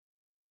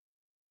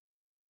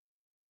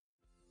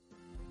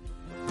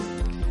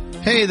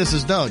Hey, this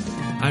is Doug.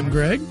 I'm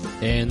Greg.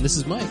 And this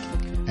is Mike.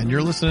 And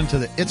you're listening to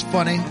the It's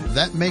Funny,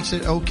 That Makes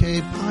It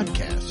Okay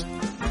podcast.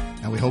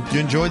 And we hope you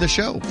enjoy the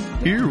show.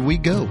 Here we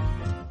go.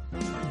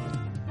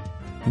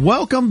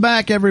 Welcome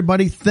back,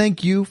 everybody.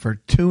 Thank you for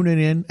tuning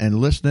in and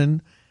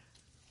listening.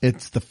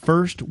 It's the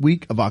first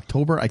week of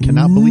October. I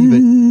cannot believe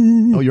it.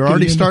 Oh, you're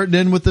already starting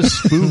in with the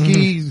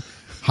spooky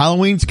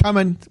Halloween's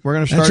coming. We're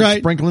going to start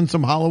sprinkling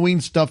some Halloween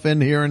stuff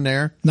in here and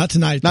there. Not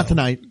tonight. Not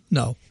tonight.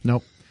 No.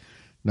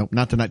 Nope,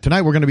 not tonight.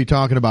 Tonight we're going to be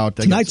talking about...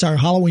 Tonight's our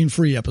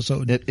Halloween-free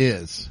episode. It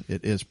is.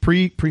 It is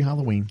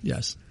pre-Halloween.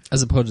 Yes.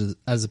 As opposed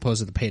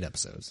to the paid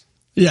episodes.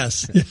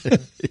 Yes.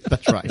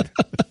 That's right.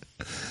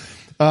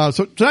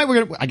 So tonight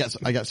we're going to...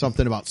 I got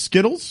something about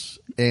Skittles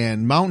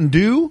and Mountain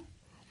Dew.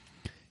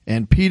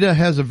 And PETA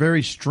has a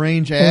very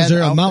strange ad. Is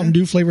there a Mountain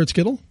Dew flavored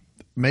Skittle?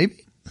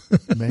 Maybe.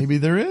 Maybe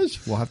there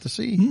is. We'll have to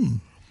see. And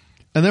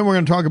then we're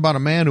going to talk about a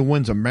man who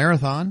wins a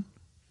marathon.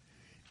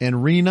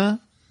 And Reno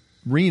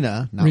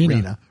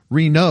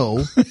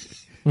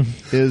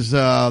is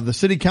the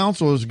city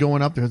council is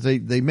going up because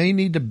they may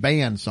need to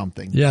ban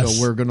something. Yes.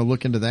 So we're going to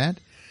look into that.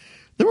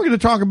 Then we're going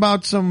to talk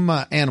about some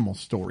animal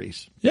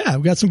stories. Yeah,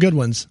 we've got some good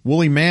ones.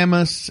 Woolly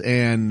mammoths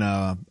and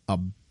a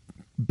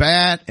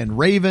bat and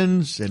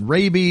ravens and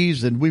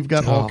rabies, and we've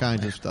got all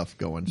kinds of stuff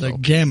going. The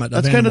gamut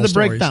of that's kind of the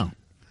stories. breakdown.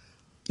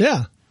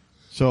 Yeah.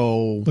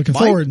 So looking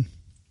Mike, forward.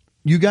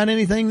 You got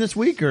anything this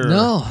week or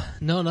No,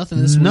 nothing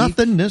this week.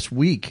 Nothing this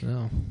week.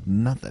 No.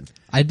 Nothing.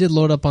 I did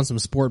load up on some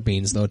sport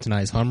beans though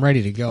tonight, so I'm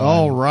ready to go.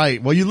 All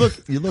right. Well, you look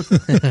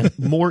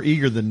more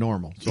eager than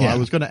normal. So I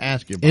was going to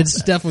ask you about It's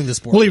that. definitely the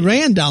sport. Well, he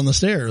ran down the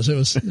stairs. It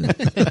was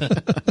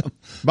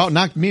About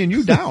knocked me and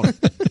you down.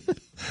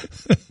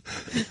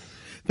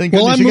 Thank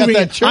well, goodness you got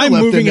that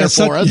chairlift in there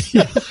for us.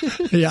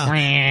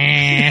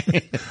 Yeah.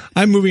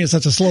 I'm moving at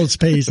such a slow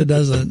pace. It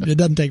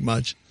doesn't take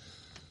much.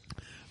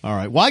 All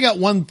right. Well, I got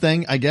one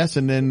thing, I guess,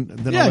 and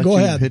then I'll let go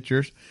you ahead. hit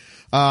yours.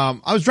 I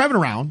was driving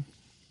around,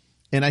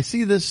 and I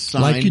see this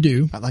sign. Like you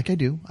do. Like I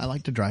do. I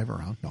like to drive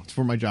around. No, it's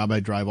for my job. I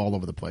drive all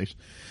over the place.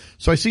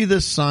 So I see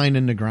this sign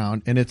in the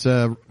ground, and it's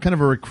a kind of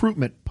a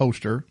recruitment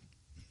poster.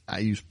 I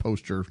use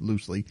poster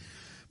loosely,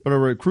 but a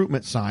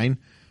recruitment sign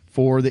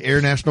for the Air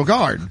National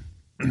Guard.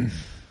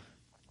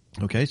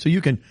 Okay, so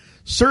you can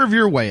serve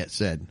your way, it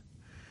said.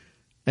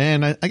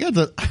 And I got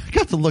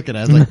to look at it.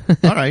 I was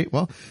like, all right,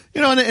 well,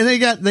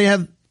 and they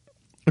have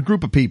a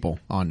group of people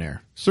on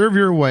there. Serve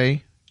your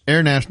way,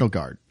 Air National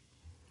Guard.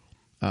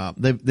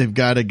 They've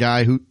got a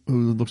guy who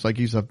looks like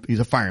he's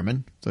a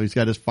fireman. So he's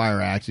got his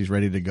fire axe. He's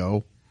ready to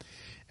go.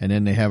 And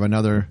then they have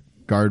another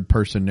guard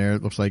person there.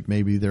 It looks like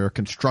maybe they're a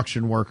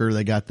construction worker.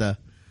 They got the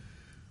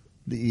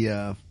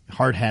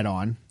hard hat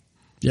on.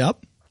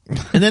 Yep.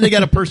 And then they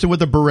got a person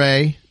with a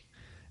beret.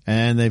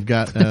 And they've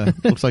got,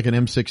 looks like an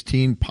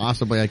M16,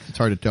 possibly. It's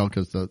hard to tell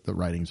because the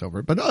writing's over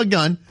it. But a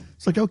gun.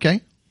 It's like,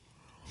 okay.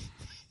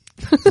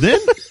 Then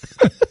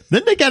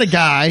they got a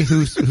guy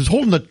who's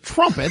holding a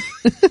trumpet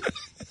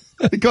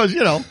because,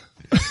 I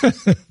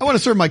want to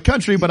serve my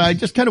country, but I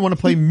just kind of want to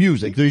play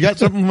music. So you got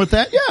something with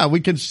that? Yeah, we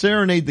can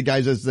serenade the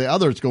guys as the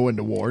others go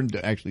into war and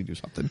to actually do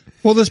something.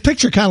 Well, this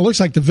picture kind of looks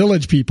like the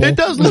Village People. It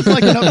does look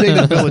like an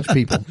updated Village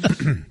People.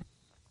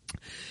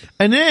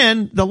 And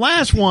then the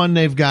last one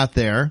they've got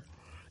there,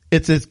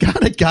 it's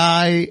got a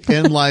guy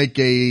in like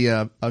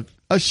a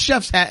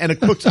chef's hat and a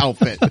cook's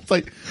outfit. It's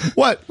like,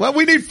 what? Well,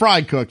 we need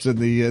fry cooks in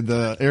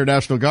the Air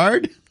National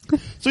Guard.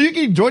 So you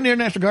can join the Air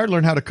National Guard,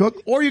 learn how to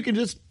cook, or you can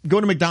just go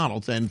to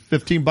McDonald's and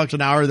 $15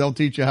 an hour, they'll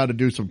teach you how to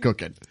do some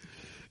cooking.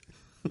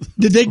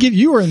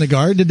 You were in the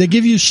Guard. Did they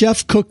give you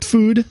chef cooked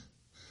food?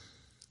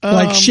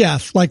 Like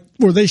chef? Like,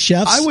 were they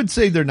chefs? I would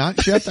say they're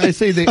not chefs. I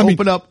say they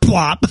open up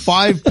plop.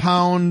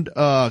 5-pound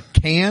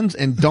cans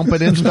and dump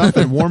it in stuff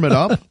and warm it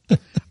up.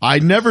 I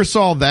never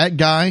saw that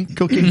guy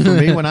cooking for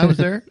me when I was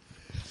there.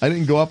 I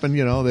didn't go up and,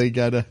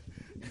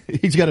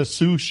 he's got a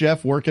sous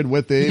chef working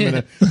with him and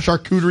a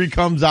charcuterie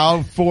comes out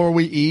before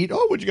we eat.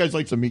 Oh, would you guys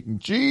like some meat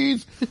and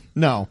cheese?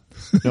 No,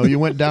 you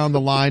went down the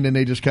line and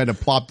they just kind of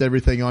plopped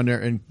everything on there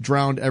and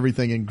drowned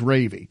everything in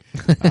gravy.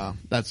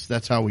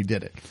 That's how we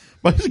did it.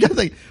 But this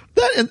guy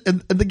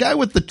and the guy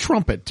with the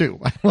trumpet too.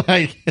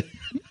 I'd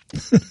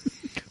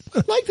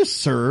like to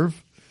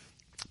serve,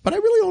 but I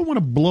really don't want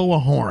to blow a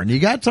horn. You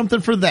got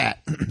something for that?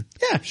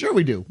 Yeah, sure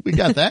we do. We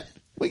got that.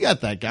 We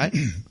got that guy.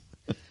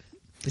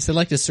 They said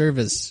like to serve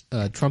as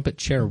trumpet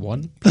chair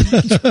one.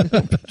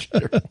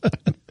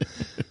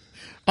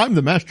 I'm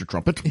the master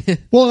trumpet.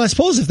 Well, I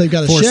suppose if they've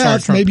got a Four-star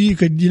chef, maybe you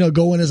could,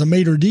 go in as a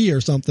maitre d' or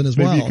something as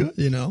Maybe well. you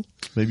could.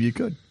 Maybe you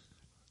could.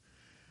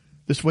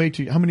 This way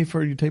to how many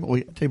for your table?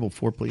 Wait, table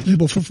 4, please.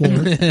 Table for 4.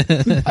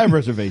 I have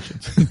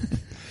reservations.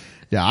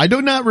 Yeah, I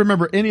do not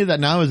remember any of that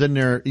now. I was in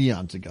there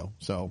eons ago.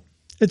 So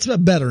It's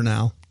better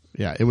now.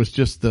 yeah, it was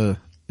just the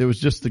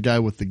guy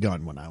with the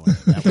gun when I went.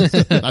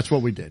 That's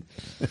what we did.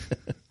 So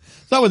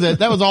that was it.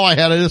 That was all I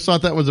had. I just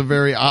thought that was a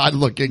very odd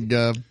looking.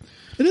 It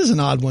is an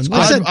odd one.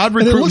 Odd and it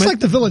recruitment. looks like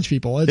the Village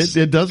People.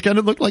 It does kind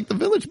of look like the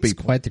Village It's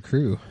People. quite the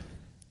crew.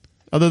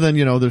 Other than,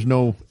 there's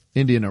no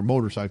Indian or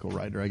motorcycle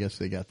rider. I guess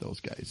they got those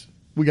guys.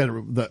 We got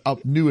the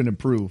new and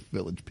improved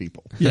Village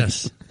people.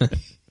 Yes.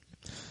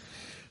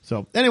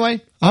 So anyway,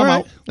 All I'm right.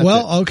 out. That's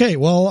Well, it. okay.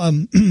 Well,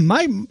 I'm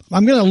going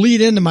to lead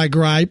into my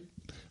gripe.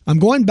 I'm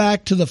going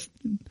back to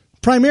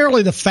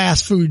primarily the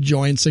fast food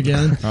joints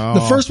again.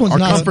 The first one's our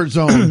not comfort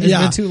zone. It's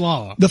Yeah. been too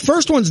long. The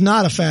first one's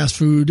not a fast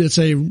food. It's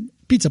a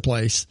pizza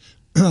place.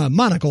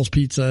 Monocle's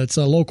Pizza. It's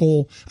a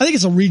local, I think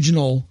it's a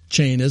regional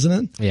chain, isn't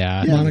it?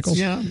 Yeah. Monocle's.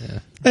 Yeah.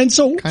 And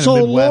so Kinda so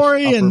Midwest,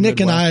 Lori upper and Nick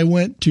and Midwest. I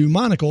went to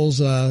Monocle's,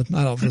 I don't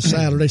know, for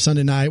Saturday,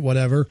 Sunday night,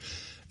 whatever.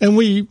 And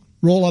we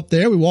roll up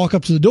there, we walk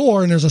up to the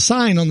door, and there's a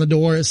sign on the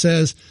door. It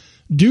says,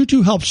 due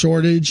to help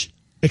shortage,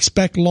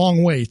 expect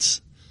long waits.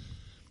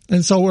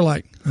 And so we're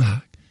like,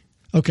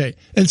 okay.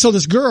 And so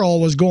this girl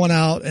was going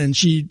out and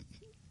she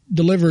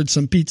delivered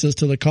some pizzas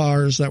to the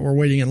cars that were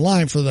waiting in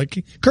line for the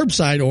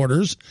curbside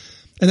orders.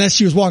 And as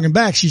she was walking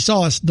back, she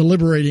saw us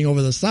deliberating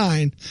over the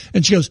sign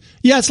and she goes,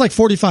 yeah, it's like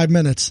 45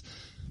 minutes.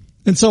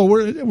 And so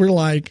we're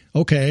like,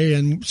 okay.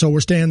 And so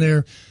we're standing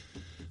there.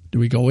 Do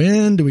we go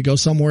in? Do we go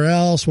somewhere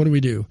else? What do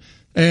we do?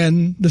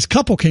 And this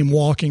couple came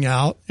walking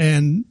out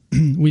and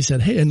we said,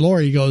 hey, and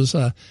Lori goes,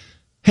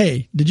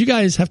 hey, did you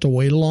guys have to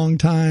wait a long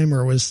time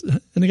and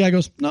the guy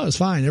goes, no, it's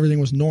fine. Everything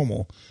was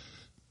normal.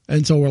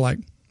 And so we're like,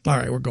 all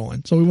right, we're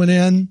going. So we went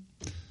in.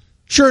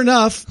 Sure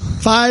enough,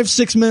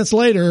 5-6 minutes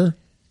later,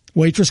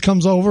 waitress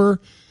comes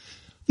over.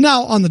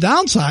 Now on the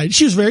downside,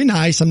 she was very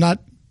nice. I'm not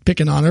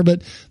picking on her,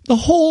 but the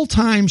whole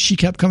time she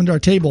kept coming to our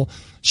table,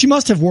 she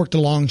must have worked a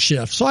long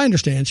shift. So I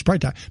understand she's probably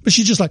tired, but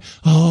she's just like,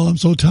 oh, I'm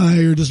so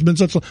tired. It's been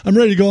I'm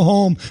ready to go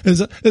home.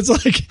 It's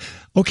like,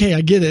 okay,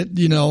 I get it,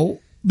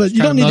 but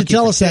you don't need to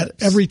tell us that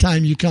every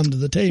time you come to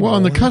the table. Well,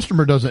 and the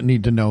customer doesn't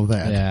need to know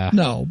that. Yeah.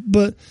 No,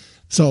 but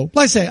so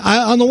like I say,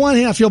 on the one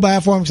hand, I feel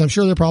bad for them because I'm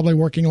sure they're probably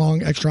working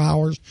long extra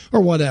hours or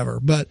whatever.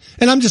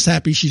 And I'm just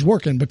happy she's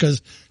working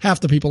because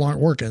half the people aren't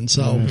working.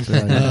 So,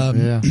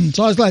 Yeah.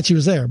 so I was glad she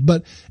was there,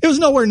 but it was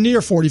nowhere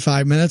near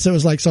 45 minutes. It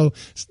was like,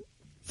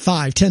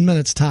 5-10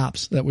 minutes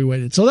tops that we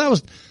waited. So that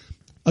was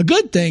a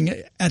good thing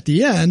at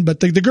the end,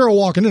 but the girl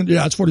walking in,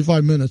 yeah, it's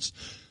 45 minutes.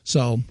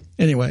 So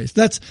anyways,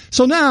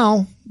 so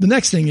now the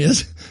next thing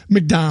is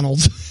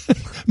McDonald's.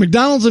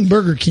 McDonald's and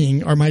Burger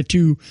King are my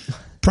two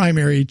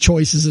primary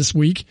choices this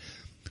week.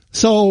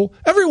 So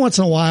every once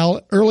in a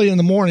while, early in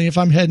the morning, if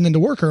I'm heading into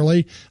work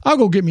early, I'll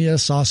go get me a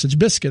sausage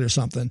biscuit or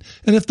something.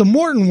 And if the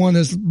Morton one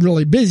is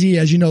really busy,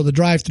 as you know, the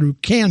drive-through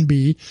can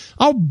be,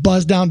 I'll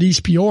buzz down to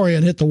East Peoria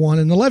and hit the one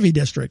in the Levy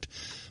District.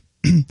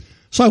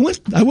 So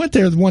I went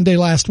there one day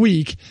last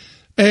week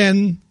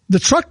and the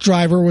truck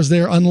driver was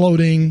there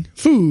unloading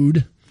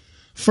food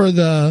for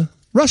the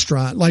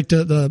restaurant, like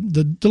the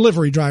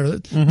delivery driver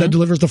that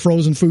delivers the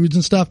frozen foods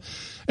and stuff.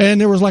 And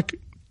there was like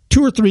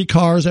 2 or 3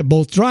 cars at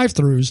both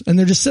drive-throughs and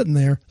they're just sitting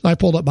there. I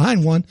pulled up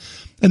behind one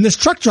and this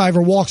truck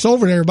driver walks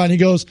over to everybody and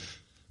he goes,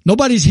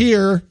 nobody's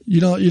here. You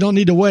don't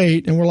need to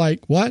wait. And we're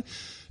like, what?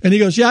 And he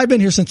goes, yeah, I've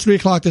been here since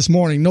 3:00 this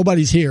morning.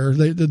 Nobody's here.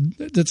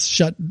 It's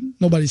shut.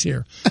 Nobody's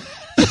here.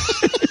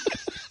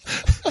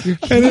 You're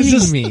And it's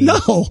just, me.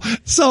 no.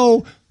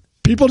 So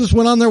people just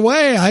went on their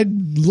way. I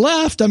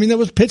left. I mean, it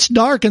was pitch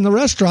dark in the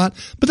restaurant,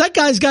 but that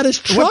guy's got his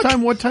truck.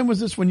 What time was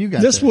this when you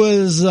got This there?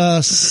 was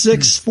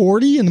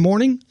 6:40 in the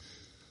morning.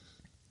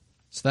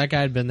 So that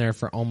guy had been there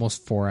for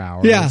almost 4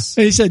 hours. Yeah.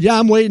 And he said, yeah,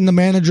 I'm waiting. The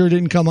manager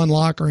didn't come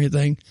unlock or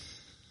anything.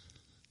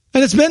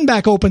 And it's been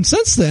back open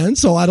since then.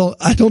 So I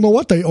don't know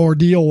what the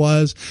ordeal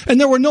was. And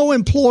there were no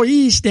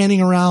employees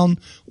standing around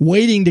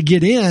waiting to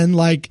get in.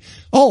 Like,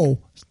 oh,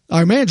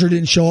 our manager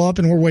didn't show up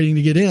and we're waiting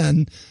to get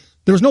in.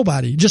 There was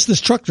nobody, just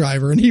this truck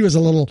driver. And he was a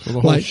little So the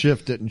whole like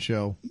shift didn't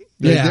show.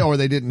 Yeah. Or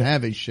they didn't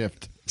have a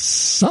shift.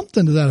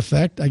 something to that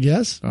effect, I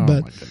guess. Oh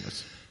but my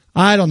goodness.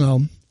 I don't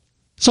know.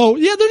 So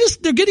yeah,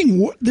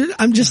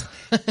 I'm just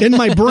in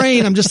my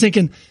brain. I'm just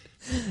thinking,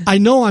 I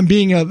know I'm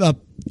being a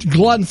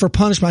glutton for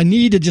punishment. I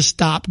need to just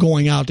stop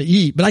going out to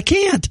eat, but I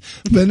can't.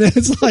 But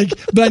it's like,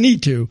 but I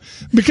need to,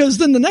 because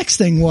then the next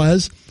thing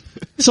was,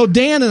 so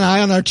Dan and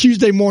I on our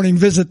Tuesday morning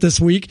visit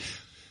this week,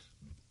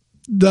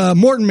 the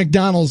Morton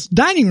McDonald's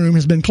dining room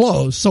has been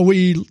closed. So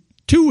 3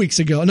 weeks,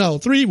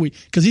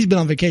 because he's been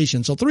on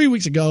vacation. So 3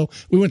 weeks ago,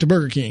 we went to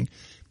Burger King.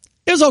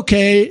 It was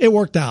okay. It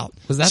worked out.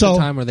 Was that the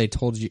time where they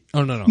told you?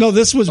 Oh, no. No,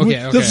 this was Okay,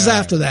 this was all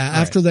after right, that.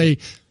 all After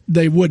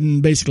they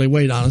wouldn't basically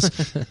wait on us.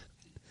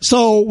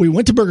 So we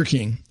went to Burger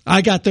King.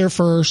 I got there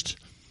first,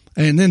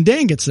 and then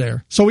Dan gets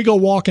there. So we go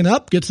walking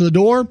up, get to the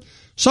door.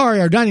 Sorry,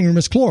 our dining room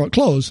is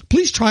closed.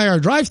 Please try our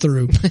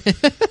drive-through.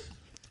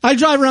 I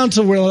drive around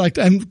to where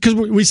because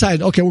we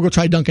decided, okay, we'll go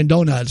try Dunkin'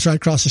 Donuts right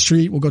across the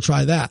street. We'll go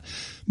try that.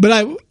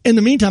 But in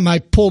the meantime, I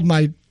pulled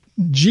my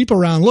Jeep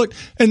around, looked,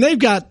 and they've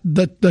got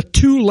the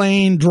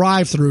 2-lane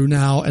drive-through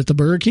now at the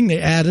Burger King. They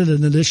added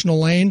an additional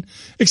lane,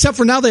 except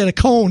for now they had a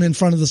cone in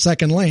front of the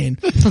second lane.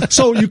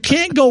 So you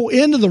can't go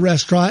into the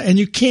restaurant and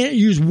you can't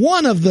use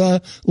one of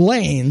the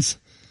lanes.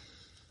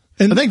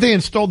 I think they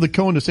installed the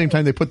cone the same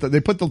time they put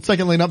the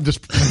second lane up,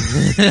 just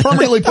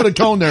permanently put a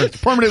cone there. It's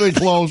permanently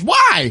closed.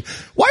 Why?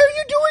 Why are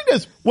you doing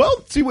this?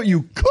 Well, see what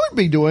you could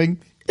be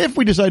doing if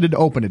we decided to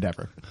open it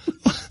ever.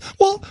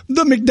 Well,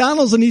 the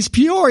McDonald's in East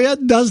Peoria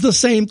does the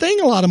same thing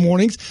a lot of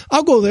mornings.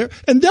 I'll go there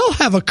and they'll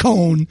have a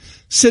cone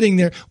sitting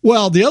there.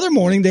 Well, the other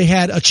morning they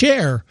had a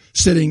chair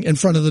sitting in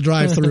front of the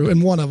drive-thru in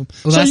one of them.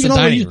 Well, that's the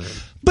dining room.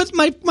 But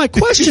my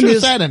question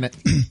is, sat in it.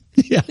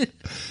 yeah,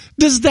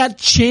 does that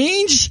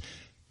change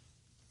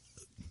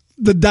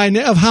the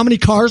dynamic of how many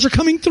cars are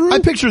coming through? I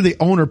picture the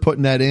owner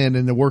putting that in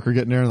and the worker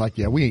getting there and like,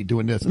 yeah, we ain't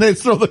doing this. And they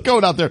throw the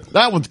code out there.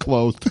 That one's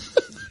closed.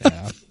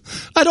 Yeah.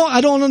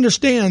 I don't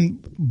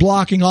understand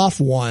blocking off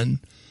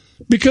one,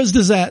 because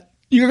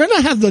you're going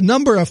to have the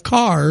number of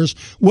cars,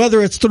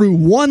 whether it's through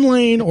one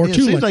lane or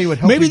two lanes.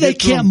 Like maybe they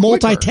can't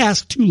quicker.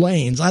 multitask 2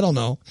 lanes. I don't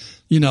know.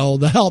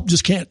 The help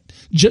just can't,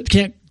 get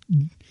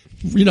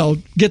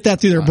that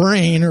through their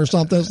brain or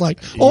something. It's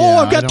like,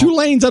 I've got 2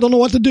 lanes. I don't know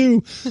what to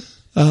do.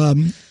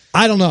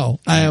 I don't know.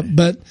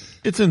 But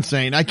it's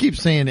insane. I keep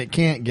saying it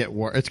can't get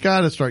worse. It's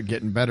got to start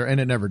getting better,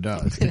 and it never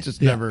does. It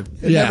just never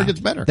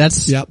gets better.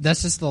 That's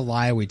just the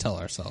lie we tell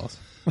ourselves.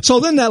 so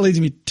then that leads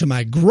me to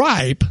my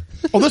gripe.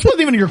 Oh, this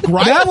wasn't even your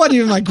gripe. That wasn't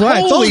even my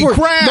gripe. Holy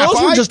crap.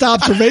 Those were just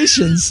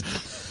observations.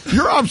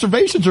 Your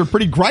observations are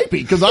pretty gripey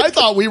because I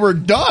thought we were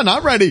done.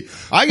 I'm ready.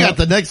 I got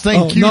the next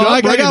thing queued up.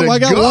 I got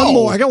one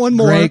more. I got one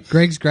more.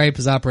 Greg's gripe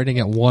is operating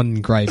at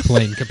 1 gripe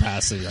lane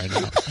capacity right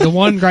now. The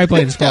 1 gripe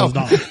lane is closed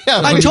off.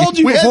 Yeah, I told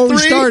you before we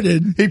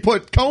started. He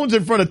put cones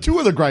in front of 2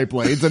 of the gripe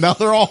lanes, and now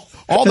they're all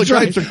the That's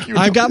gripes right. are queued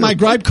I've up. got my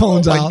gripe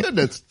cones oh, out. My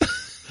goodness.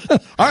 All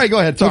right, go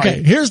ahead. Sorry.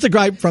 Okay, here's the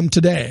gripe from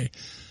today.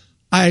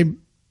 I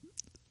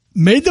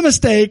made the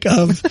mistake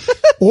of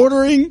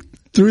ordering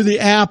through the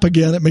app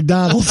again at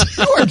McDonald's.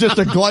 You are just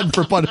a glutton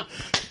for fun.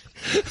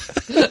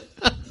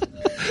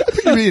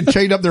 You're being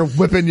chained up there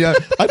whipping you.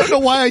 I don't know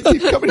why I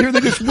keep coming here. They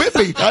just whip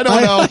me. I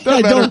don't know.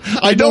 Doesn't matter.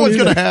 I know what's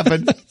going to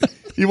happen.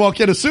 You walk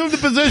in, assume the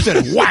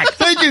position. Whack.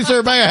 Thank you,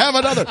 sir. May I have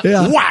another?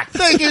 Yeah. Whack.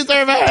 Thank you,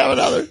 sir. May I have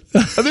another?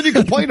 And then you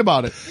complain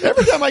about it.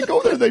 Every time I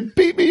go there, they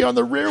beat me on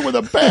the rear with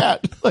a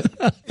bat. Like,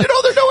 they're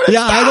doing it.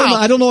 Yeah,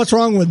 I don't know what's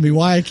wrong with me,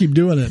 why I keep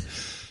doing it.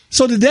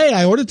 So today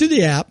I ordered through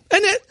the app,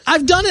 and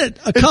I've done it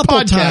a couple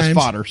podcast times.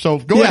 Fodder. So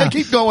go ahead,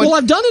 keep going. Well,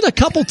 I've done it a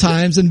couple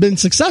times and been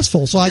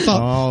successful. So I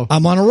thought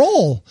I'm on a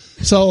roll.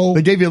 So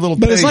they gave you a little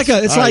but taste.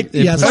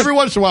 Every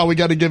once in a while we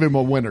got to give him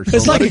a winner. So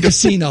it's like a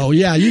casino.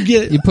 Yeah,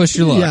 you push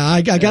your luck. Yeah,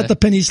 I got the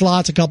penny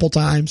slots a couple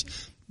times.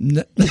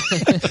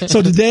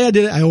 So today I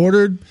did it. I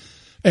ordered.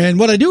 And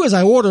what I do is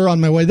I order on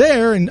my way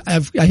there and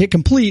I hit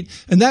complete.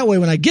 And that way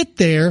when I get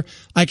there,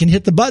 I can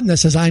hit the button that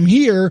says I'm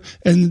here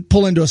and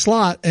pull into a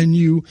slot, and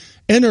you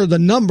enter the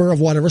number of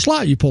whatever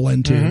slot you pull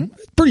into. Mm-hmm.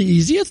 It's pretty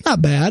easy. It's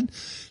not bad.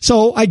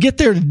 So I get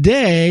there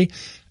today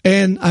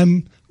and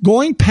I'm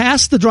going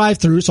past the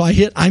drive-thru. So I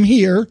hit I'm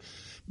here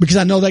because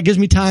I know that gives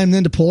me time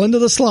then to pull into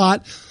the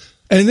slot.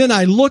 And then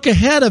I look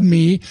ahead of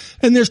me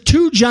and there's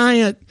 2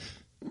 giant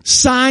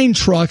sign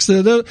trucks.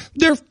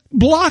 They're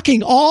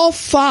blocking all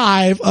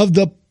 5 of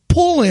the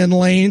pull-in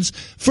lanes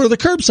for the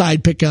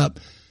curbside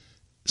pickup.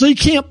 So you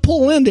can't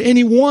pull into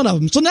any one of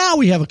them. So now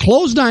we have a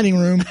closed dining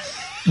room,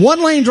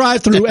 1 lane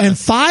drive-through, and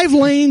 5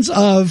 lanes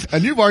of.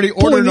 And you've already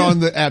ordered on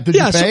the app. Did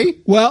you pay?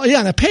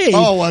 And I paid.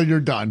 Oh, well, you're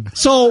done.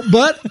 So,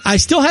 but I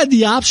still had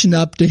the option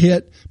up to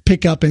hit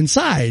pick up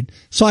inside.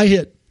 So I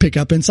hit pick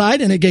up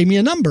inside and it gave me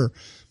a number.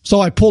 So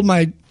I pulled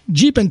my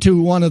Jeep into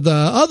one of the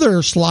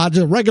other slots,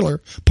 the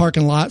regular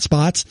parking lot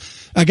spots.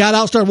 I got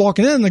out, started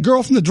walking in, and the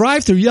girl from the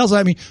drive-thru yells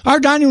at me,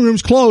 "Our dining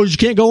room's closed. You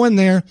can't go in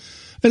there."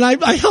 And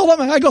I held up,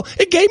 I go,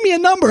 "It gave me a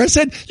number." I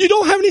said, "You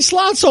don't have any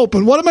slots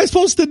open. What am I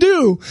supposed to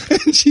do?"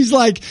 And she's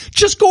like,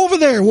 "Just go over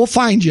there. We'll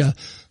find you."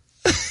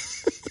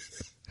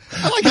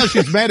 I like how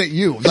she's mad at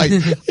you. Like,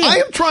 I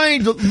am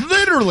trying to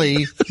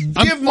literally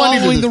give money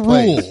to this the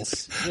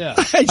place. rules. Yeah.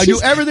 I do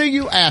everything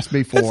you asked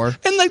me for.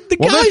 And like the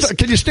guys,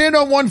 can you stand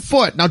on 1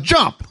 foot? Now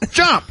jump.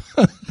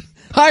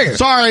 Higher.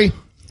 Sorry.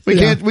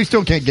 We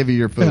still can't give you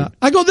your food. Yeah.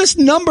 I go, "This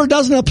number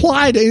doesn't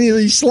apply to any of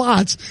these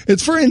slots.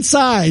 It's for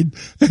inside."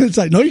 And it's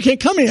like, "No, you can't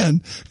come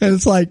in." And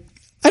it's like,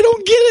 I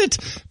don't get it.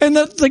 And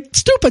the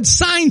stupid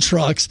sign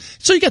trucks.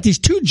 So you got these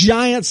 2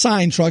 giant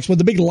sign trucks with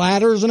the big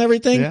ladders and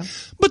everything. Yeah.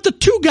 But the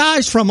 2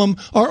 guys from them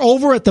are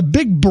over at the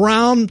big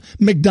brown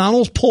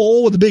McDonald's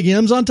pole with the big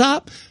M's on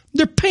top.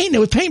 They're painted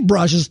with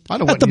paintbrushes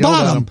at the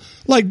bottom,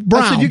 like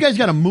brown. I said, you guys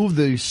got to move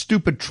these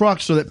stupid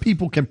trucks so that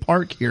people can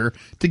park here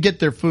to get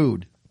their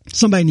food.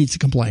 Somebody needs to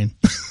complain.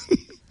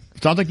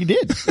 Sounds like you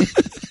did.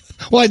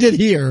 Well, I did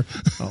hear.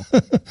 Oh.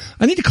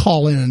 I need to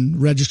call in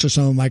and register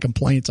some of my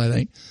complaints, I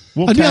think.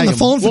 I'd be on the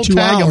phone for 2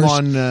 hours. We'll tag them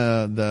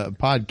on the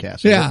podcast.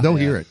 So they'll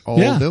hear it.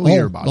 They'll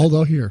hear about it.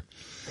 They'll hear.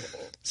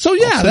 So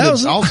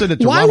I'll send it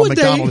to Ronald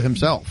McDonald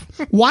himself.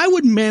 Why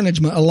would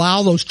management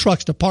allow those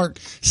trucks to park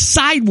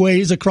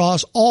sideways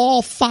across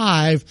all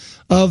 5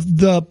 of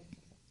the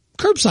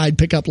curbside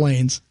pickup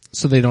lanes?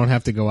 So they don't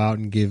have to go out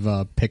and give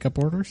pickup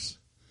orders?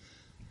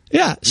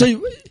 Yeah.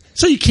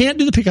 So you can't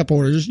do the pickup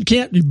orders.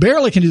 You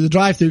barely can do the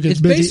drive-through because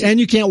it's busy, and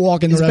you can't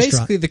walk in the restaurant. It's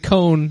basically the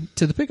cone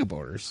to the pickup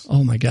orders.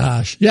 Oh my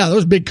gosh. Yeah,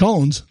 those big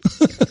cones.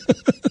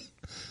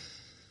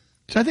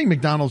 So I think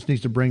McDonald's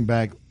needs to bring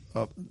back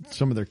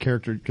some of their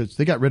characters because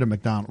they got rid of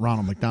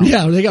Ronald McDonald.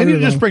 Yeah, they got need rid to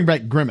of just him. bring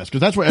back Grimace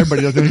because that's what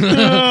everybody does.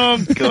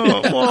 Oh,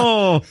 God,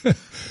 oh,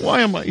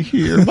 why am I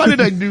here? Why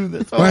did I do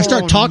this? Or I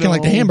start talking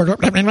like the hamburger.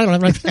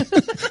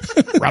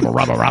 Rabble,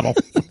 rabble, rabble.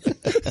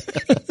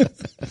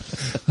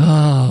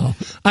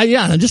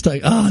 I'm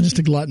just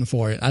a glutton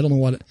for it. I don't know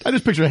what it. I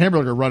just picture a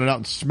hamburger running out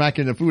and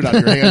smacking the food out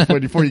of your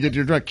hand before you get to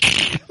your drink.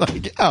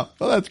 Like, oh,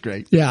 well, that's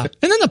great. Yeah. And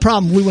then the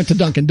problem, we went to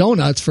Dunkin'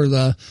 Donuts for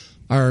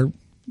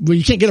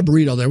you can't get a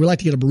burrito there. We like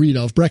to get a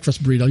burrito,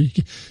 breakfast burrito.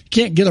 You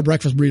can't get a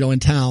breakfast burrito in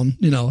town.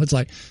 It's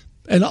like,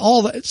 and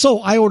all that. So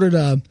I ordered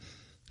a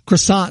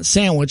croissant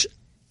sandwich,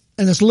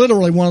 and it's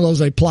literally one of those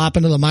they plop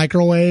into the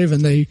microwave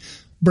and they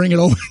bring it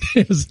over.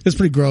 It's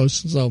pretty gross.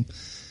 So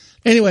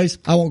anyways,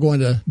 I won't go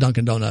into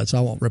Dunkin' Donuts. I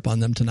won't rip on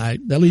them tonight.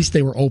 At least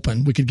they were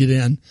open. We could get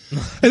in.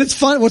 And it's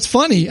fun. What's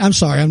funny, I'm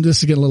sorry, I'm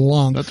just getting a little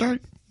long. That's all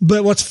right.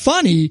 But what's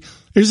funny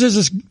is there's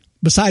this,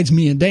 besides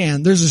me and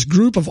Dan, there's this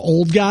group of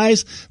old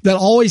guys that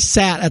always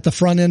sat at the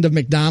front end of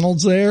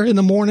McDonald's there in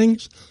the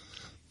mornings.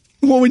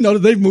 Well, we know that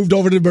they've moved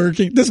over to Burger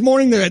King. This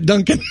morning they're at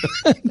Dunkin'.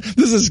 This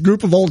is this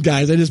group of old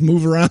guys. They just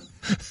move around.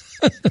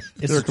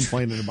 They're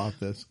complaining about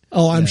this.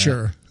 Oh, I'm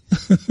sure.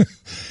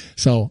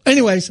 So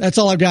anyways, that's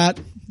all I've got.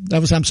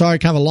 I'm sorry,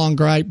 kind of a long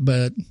gripe,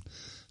 but,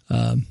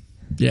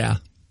 yeah.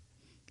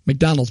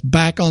 McDonald's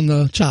back on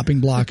the chopping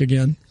block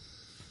again.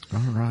 All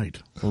right.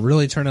 We're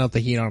really turning up the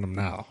heat on them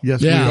now.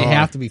 Yes, Yeah. They we are.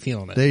 have to be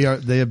feeling it. They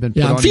have been.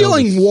 Yeah, put I'm on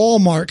feeling notice.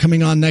 Walmart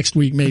coming on next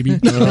week, maybe. Yeah,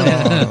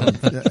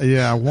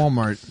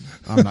 Walmart.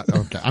 I'm not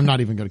okay. I'm not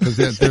even going to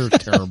because they're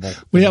terrible.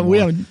 we anymore.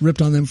 haven't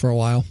ripped on them for a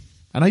while.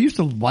 And I used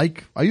to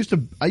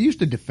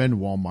defend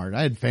Walmart.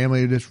 I had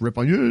family that just rip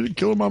on you,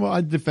 kill them.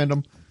 I'd defend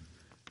them.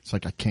 It's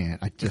like I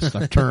can't.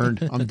 I've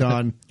turned. I'm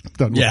done.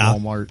 Done with Yeah.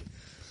 Walmart.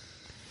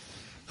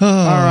 All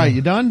right,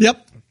 you done?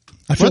 Yep.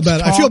 I feel Let's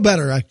better. I talk- feel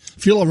better. I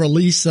feel a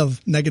release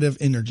of negative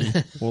energy.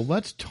 Well,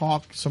 let's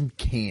talk some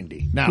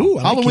candy. Now, Ooh,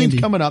 I like Halloween's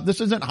candy. coming up. This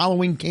isn't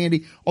Halloween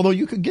candy, although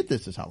you could get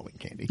this as Halloween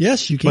candy.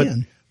 Yes, you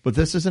can. But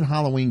this isn't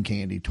Halloween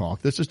candy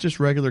talk. This is just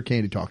regular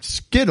candy talk.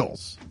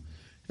 Skittles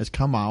has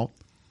come out,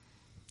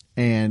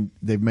 and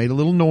they've made a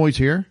little noise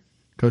here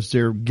because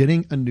they're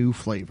getting a new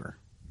flavor.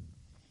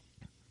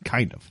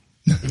 Kind of.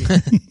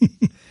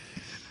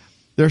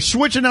 They're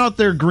switching out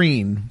their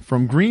green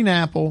from green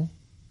apple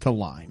to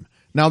lime.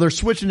 Now they're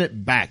switching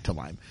it back to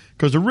lime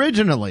because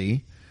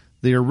originally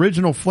the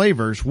original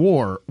flavors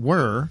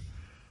were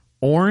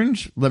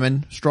orange,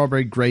 lemon,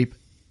 strawberry, grape,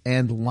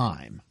 and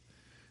lime.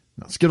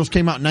 Now, Skittles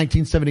came out in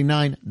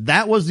 1979.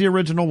 That was the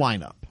original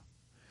lineup.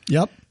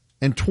 Yep.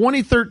 In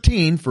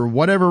 2013, for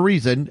whatever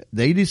reason,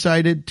 they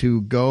decided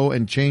to go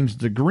and change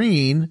the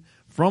green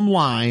from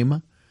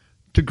lime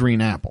to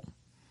green apple.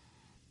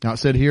 Now, it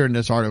said here in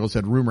this article, it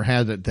said rumor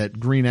has it that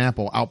green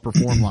apple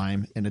outperformed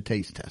lime in a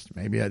taste test.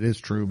 Maybe that is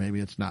true. Maybe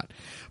it's not.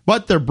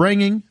 But they're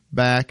bringing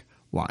back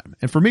lime.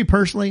 And for me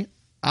personally,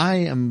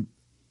 I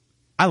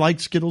like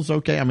Skittles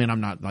okay. I mean,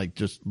 I'm not like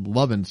just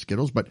loving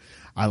Skittles, but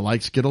I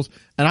like Skittles.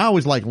 And I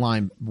always like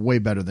lime way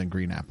better than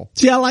green apple.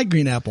 See, I like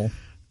green apple.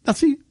 Now,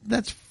 see,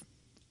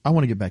 I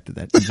want to get back to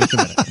that in just a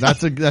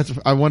minute.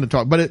 I want to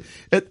talk. But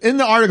in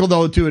the article,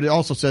 though, too, it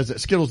also says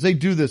that Skittles, they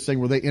do this thing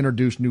where they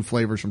introduce new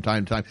flavors from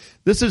time to time.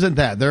 This isn't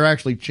that. They're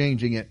actually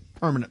changing it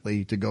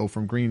permanently to go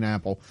from green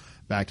apple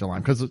back to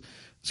lime. Because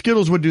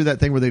Skittles would do that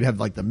thing where they'd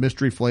have like the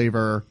mystery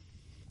flavor.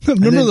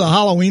 Remember then the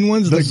Halloween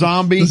ones? The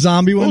zombie ones?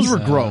 Those were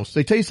ones? gross.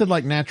 They tasted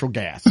like natural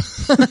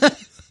gas.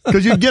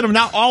 Because you'd get them.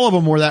 Not all of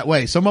them were that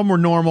way. Some of them were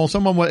normal.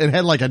 Some of them it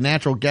had like a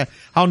natural gas.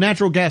 How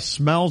natural gas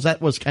smells, that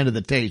was kind of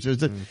the taste.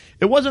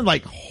 It wasn't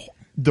like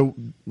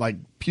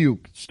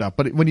puke stuff,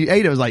 but when you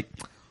ate it, it was like,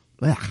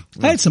 ugh.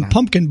 I had some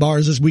pumpkin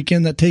bars this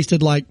weekend that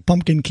tasted like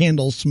pumpkin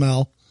candles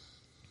smell.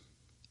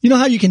 You know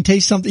how you can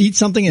eat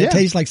something and it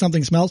tastes like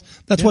something smells?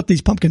 That's what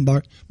these pumpkin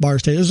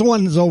bars taste. There's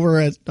one that's over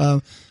at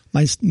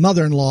my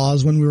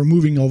mother-in-law's when we were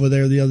moving over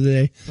there the other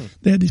day.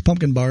 They had these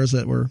pumpkin bars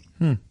that were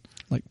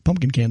like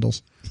pumpkin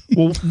candles.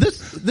 Well,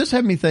 this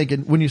had me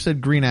thinking when you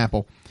said green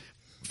apple.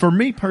 For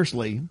me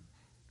personally,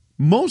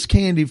 most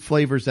candy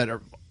flavors that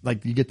are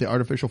like you get the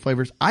artificial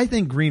flavors, I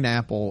think green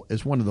apple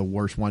is one of the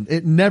worst ones.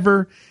 It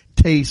never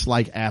tastes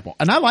like apple.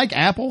 And I like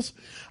apples.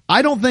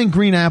 I don't think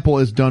green apple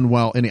is done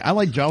well. I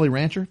like Jolly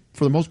Rancher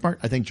for the most part.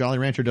 I think Jolly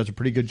Rancher does a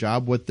pretty good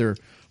job with their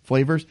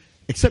flavors,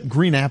 except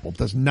green apple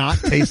does not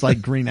taste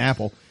like green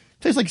apple.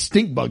 It tastes like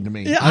stink bug to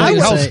me. Yeah, I think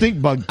I how would say-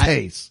 stink bug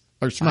tastes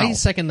or smells. I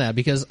second that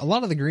because a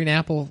lot of the green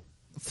apple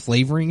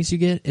flavorings you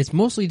get, it's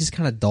mostly just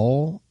kind of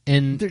dull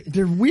and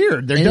They're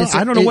weird. They're and dumb. it's-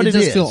 I don't know what it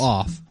does is. feel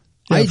off.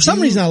 Yeah, for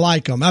some reason I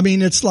like them. I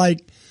mean, it's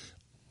like,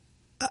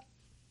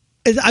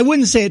 I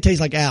wouldn't say it tastes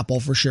like apple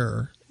for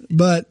sure,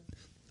 but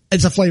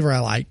it's a flavor I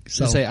like.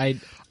 So I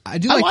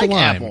do I like like the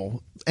lime.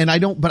 apple, and I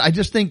don't. But I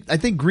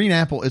think green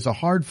apple is a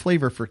hard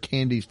flavor for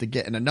candies to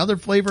get. And another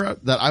flavor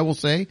that I will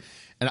say,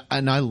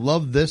 and I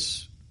love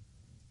this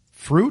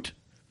fruit.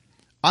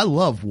 I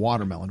love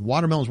watermelon.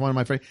 Watermelon is one of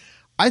my favorite.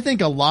 I think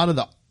a lot of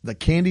the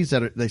candies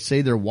that they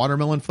say they're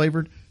watermelon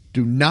flavored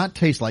do not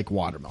taste like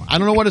watermelon. I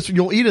don't know what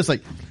you'll eat. It's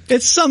like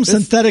It's some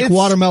synthetic it's-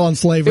 watermelon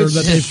flavor it's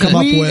that they've come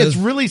up sweet, with. It's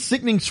really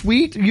sickening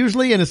sweet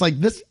usually, and it's like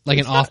this. Like an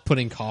it's not-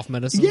 off-putting cough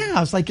medicine.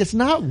 Yeah, it's like it's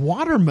not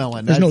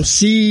watermelon. There's no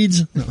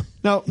seeds.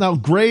 No. now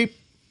grape,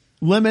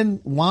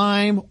 lemon,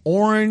 lime,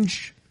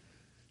 orange,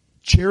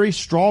 cherry,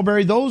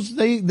 strawberry. Those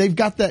they've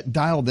got that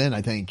dialed in.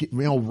 I think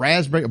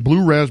raspberry,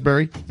 blue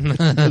raspberry.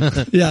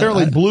 Yeah.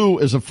 Apparently, blue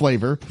is a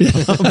flavor,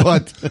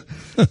 but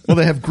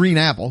they have green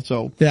apple.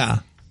 So Yeah.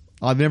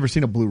 I've never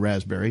seen a blue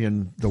raspberry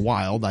in the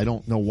wild. I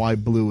don't know why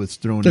blue is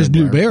thrown There's in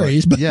there,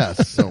 blueberries, but-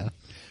 yes. So,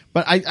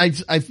 but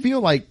I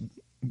feel like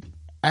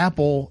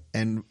apple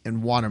and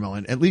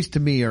watermelon, at least to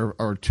me,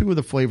 are two of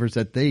the flavors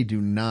that they do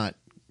not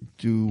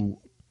do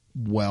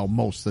well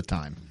most of the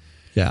time.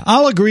 Yeah.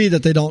 I'll agree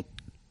that they don't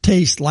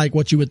taste like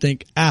what you would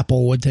think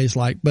apple would taste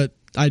like, but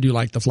I do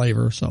like the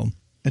flavor. So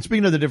And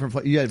speaking of the different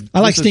flavors, I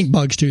like stink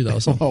bugs too, though.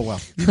 So Oh well,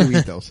 you do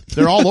eat those.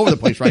 They're all over the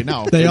place right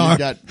now. They are. You've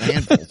got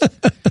handfuls.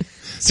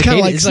 it's kind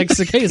of like, It's like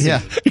cicadas. Yeah.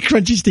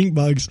 crunchy stink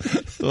bugs.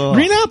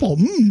 Green apple.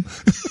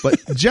 But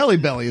Jelly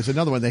Belly is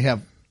another one. They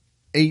have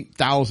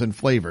 8,000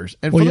 flavors,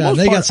 and Well, for the yeah, most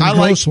they part, got some I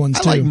gross like, ones,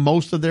 I like too.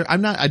 most of their.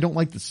 I don't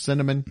like the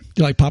cinnamon,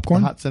 You like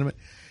popcorn? the hot cinnamon.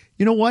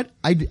 You know what?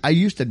 I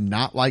used to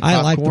not like. I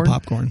popcorn. like the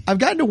popcorn. I've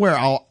gotten to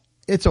where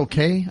it's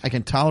okay. I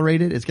can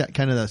tolerate it. It's got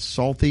kind of the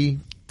salty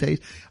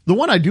taste. The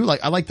one I do like,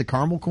 I like the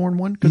caramel corn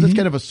one because it's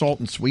kind of a salt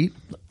and sweet.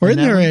 Or in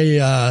isn't that there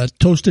one. a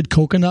toasted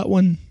coconut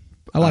one?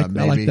 I like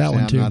Maybe. that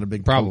one I'm too. not a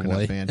big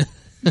Probably. coconut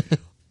fan.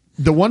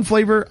 The one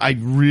flavor I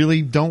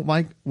really don't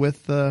like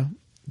with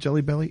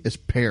Jelly Belly is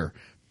pear.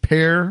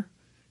 Pear,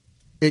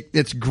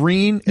 it's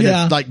green and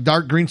Yeah. it's like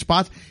dark green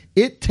spots.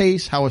 It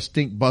tastes how a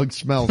stink bug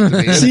smells to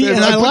me. See,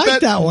 and I put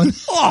like that one.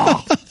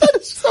 Oh, that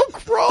is so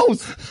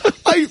gross.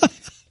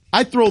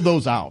 I throw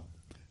those out.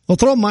 Well,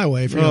 throw them my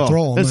way if you're going to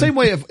throw them. The same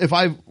way if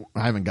I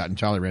haven't gotten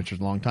Jolly Ranchers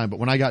in a long time, but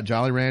when I got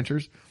Jolly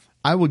Ranchers,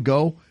 I would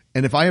go,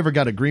 and if I ever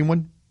got a green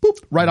one, boop,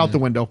 right out the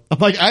window. I'm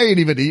like, I ain't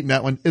even eating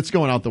that one. It's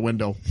going out the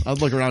window. I'd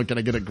look around, can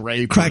I get a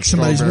grape? or Crack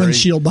somebody's strawberry?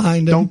 windshield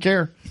behind them. Don't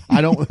care.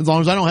 I don't, as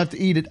long as I don't have to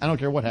eat it, I don't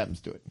care what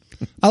happens to it.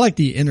 I like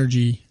the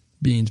energy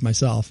beans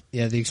myself.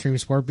 Yeah, the extreme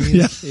sport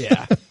beans.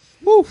 Yeah.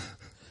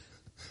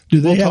 Do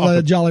they have talk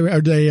a Jolly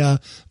or do they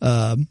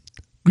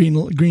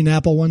green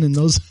apple one in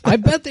those? I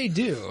bet they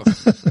do.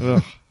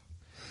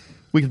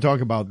 We can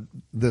talk about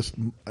this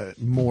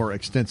more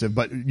extensive,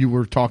 but you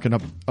were talking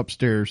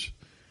upstairs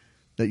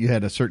that you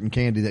had a certain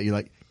candy that you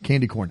like.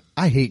 Candy corn.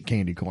 I hate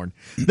candy corn.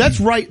 That's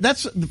right.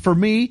 That's for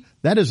me.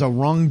 That is a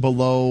rung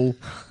below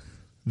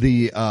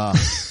the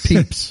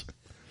Peeps.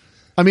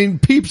 I mean,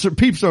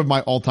 Peeps are my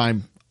all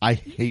time. I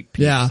hate Peeps.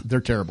 Yeah. They're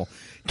terrible.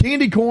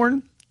 Candy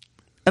corn,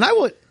 and I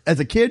would,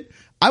 as a kid,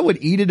 I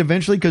would eat it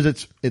eventually because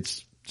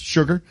it's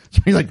sugar.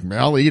 So you're like,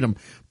 I'll eat them.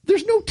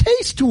 There's no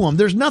taste to them.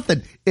 There's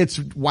nothing. It's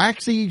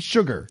waxy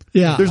sugar.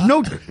 Yeah. There's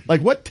no,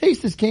 like, what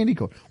taste is candy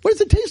corn? What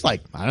does it taste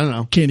like? I don't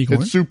know. Candy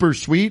corn? It's super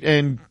sweet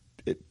and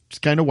it's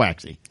kind of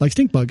waxy. Like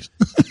stink bugs.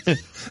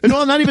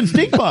 No, not even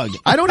stink bug.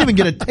 I don't even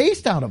get a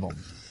taste out of them.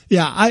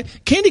 Yeah,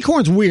 candy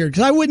corn's weird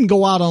because I wouldn't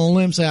go out on a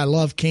limb and say I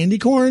love candy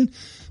corn,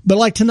 but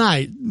like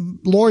tonight,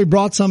 Lori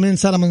brought some in,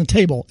 set them on the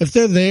table. If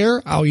they're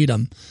there, I'll eat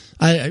them.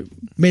 I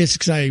maybe it's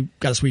because I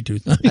got a sweet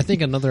tooth. I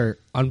think another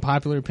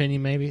unpopular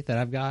opinion maybe that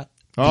I've got.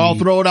 I'll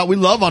throw it out. We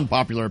love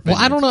unpopular opinions.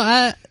 Well, I don't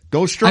know.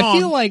 Go strong. I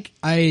feel like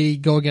I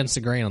go against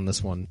the grain on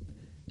this one.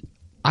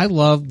 I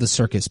love the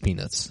circus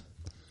peanuts.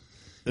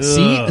 See,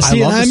 love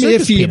and the I'm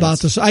circus iffy peanuts. about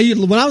this.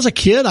 When I was a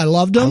kid, I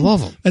loved them. I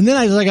love 'em. And then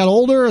as I got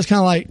older, it's kind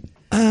of like,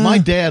 My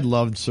dad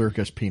loved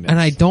circus peanuts. And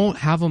I don't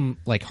have them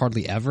like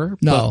hardly ever.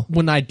 No. But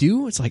when I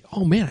do, it's like,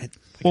 oh man,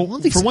 I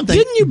love these. for one thing,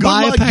 Didn't you good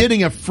buy a luck pack-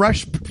 getting a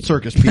fresh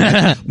circus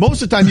peanut.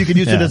 Most of the time, you can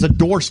use it as a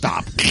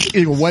doorstop.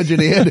 You can wedge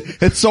it in.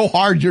 It's so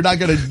hard, you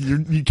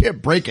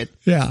can't break it.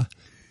 yeah.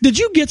 Did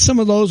you get some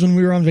of those when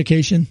we were on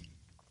vacation?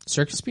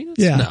 circus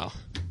peanuts? Yeah. No.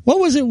 What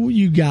was it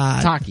you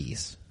got?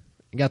 Takis.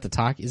 You got the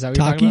Takis? Is that what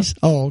you're talking Takis?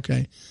 Oh, okay.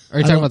 about? Are you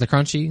I talking don't- about the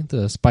crunchy,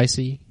 the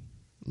spicy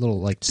little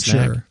like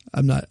snack? Sure.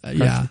 I'm not,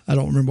 yeah, I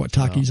don't remember what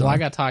Takis Well, are. I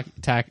got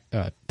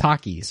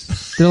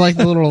Takis. They're like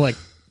the little like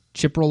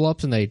chip roll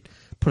ups, and they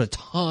put a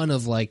ton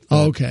of like the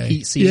Okay.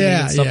 heat seasoning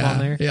yeah, and stuff yeah. on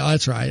there. Yeah,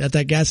 that's right. At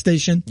that gas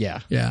station? Yeah.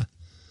 Yeah.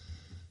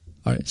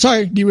 All right.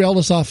 Sorry, derailed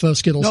us off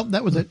Skittles. Nope,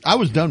 that was it. I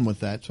was done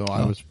with that, so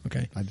I was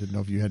okay. I didn't know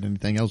if you had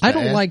anything else. I to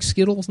don't add. like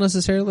Skittles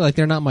necessarily. Like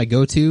they're not my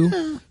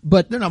go-to,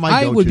 but They're not my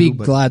I would go-to, be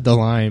but- glad the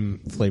lime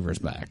flavor's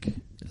back.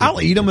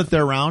 I'll eat them if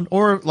they're around,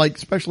 or like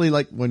especially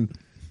like when,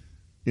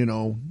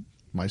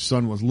 my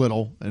son was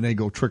little and they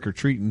go trick or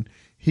treating.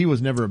 He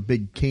was never a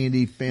big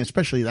candy fan,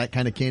 especially that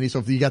kind of candy. So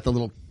if you got the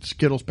little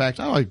Skittles packs,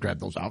 I always grab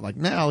those out.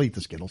 Like, I'll eat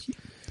the Skittles.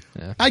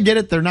 Yeah. I get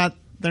it. They're not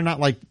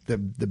like the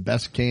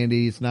best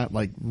candy. It's not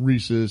like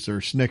Reese's or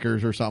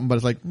Snickers or something, but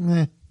it's like,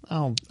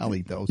 I'll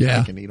eat those. Yeah.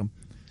 I can eat them.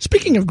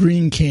 Speaking of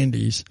green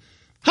candies,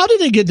 how did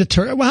they get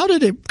how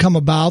did it come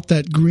about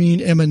that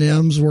green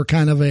M&Ms were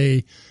kind of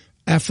a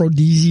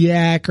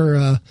aphrodisiac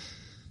or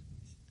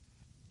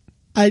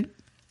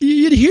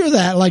you'd hear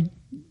that like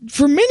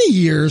for many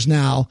years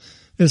now.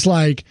 It's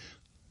like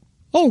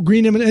Oh,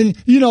 green M&M, and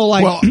you know,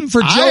 like Well,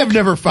 for joke. I have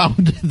never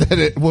found that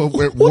it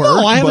worked.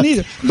 Well, no, I haven't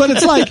either. But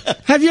it's like,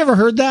 have you ever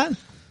heard that?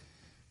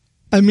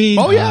 I mean,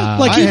 Oh, yeah,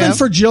 like I even have.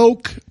 for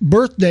joke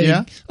birthday,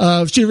 Yeah.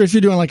 if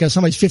you're doing like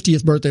somebody's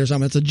 50th birthday or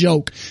something, it's a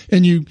joke,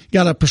 and you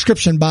got a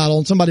prescription bottle,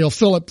 and somebody will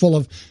fill it full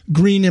of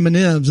green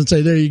M&Ms and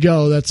say, "There you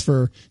go, that's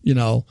for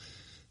getting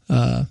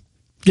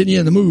you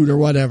in the mood or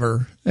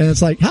whatever." And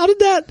it's like, how did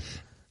that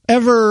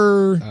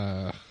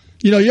ever?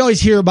 You always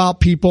hear about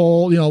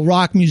people,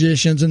 rock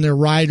musicians and their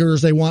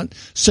writers. They want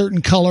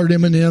certain colored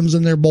M&Ms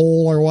in their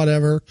bowl or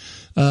whatever.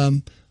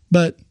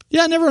 But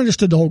yeah, I never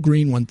understood the whole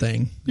green one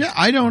thing. Yeah,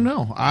 I don't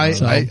know.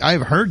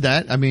 I've heard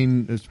that. I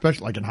mean,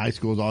 especially like in high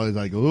school, it's always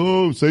like,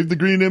 "Oh, save the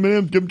green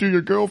M&Ms, give them to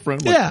your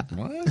girlfriend." I'm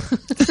like,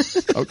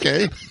 what?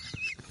 Okay.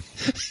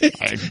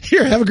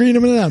 Here, have a green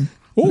M&M.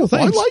 Oh, I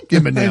thanks. like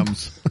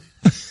M&Ms.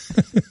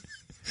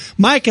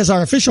 Mike, as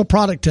our official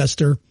product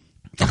tester,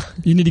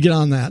 you need to get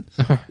on that.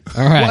 All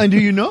right. Well, and do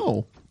you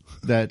know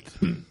that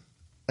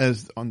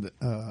as on the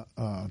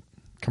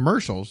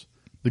commercials,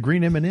 the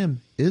green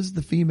M&M is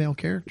the female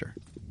character?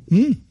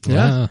 Yeah,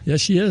 Wow.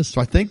 yes, she is.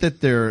 So I think that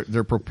they're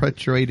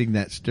perpetuating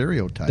that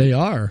stereotype. They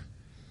are.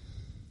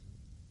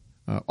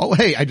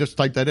 Hey, I just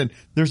typed that in.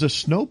 There's a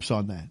Snopes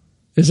on that.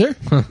 Is there?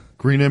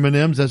 Green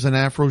M&Ms as an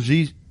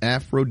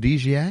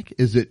aphrodisiac.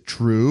 Is it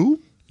true?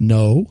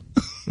 No.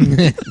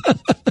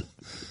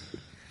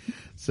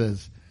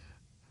 Says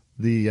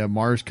the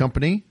Mars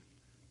company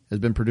has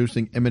been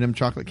producing M&M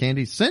chocolate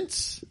candy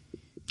since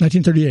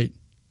 1938.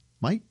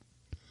 Mike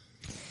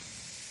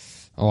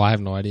Oh, I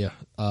have no idea.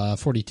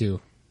 42.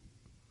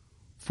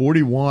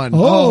 41.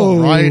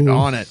 Oh. Right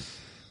on it.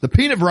 The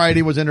peanut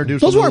variety was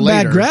introduced. Those a little weren't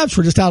later. bad grabs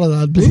for just out of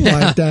the blue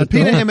like that. The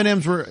peanut though.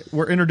 M&Ms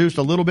were introduced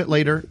a little bit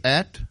later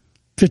at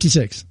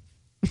 56.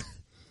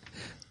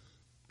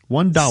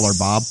 $1,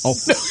 Bob. Oh,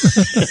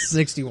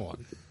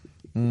 61.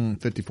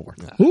 54.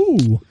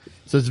 Ooh.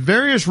 Says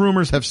various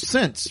rumors have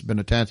since been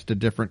attached to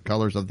different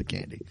colors of the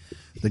candy.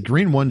 The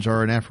green ones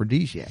are an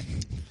aphrodisiac.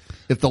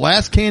 If the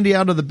last candy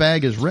out of the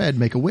bag is red,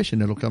 make a wish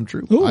and it'll come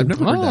true. Ooh. I've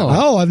never heard that one.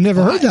 Oh, I've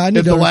never heard that. I need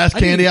If the to- last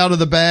candy out of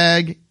the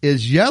bag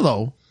is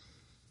yellow,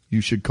 you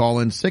should call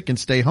in sick and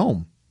stay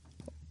home.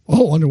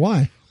 Oh, wonder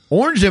why.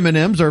 Orange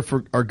M&Ms are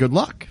good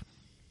luck.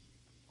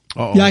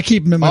 Uh-oh. Yeah, I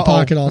keep them in my Uh-oh.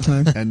 pocket all the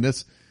time. And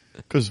this,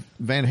 because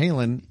Van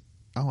Halen,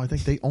 I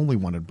think they only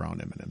wanted brown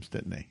M&Ms,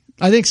 didn't they?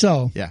 I think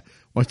so. Yeah.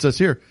 Well, it says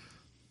here,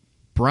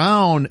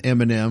 brown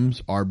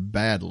M&Ms are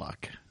bad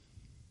luck.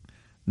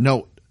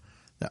 Note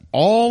that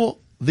all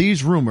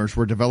these rumors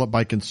were developed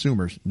by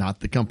consumers,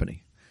 not the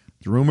company.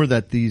 The rumor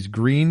that these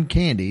green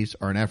candies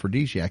are an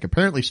aphrodisiac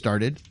apparently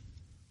started,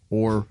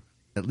 or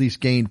at least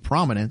gained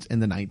prominence in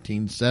the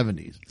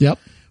 1970s. Yep.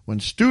 When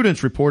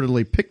students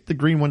reportedly picked the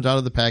green ones out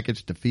of the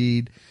package to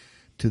feed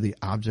to the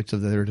objects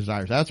of their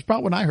desires. That's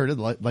probably when I heard it,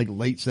 like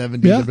late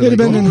 70s. Yeah, I'd be it'd have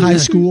like, been in "Oh, high yeah."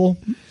 school.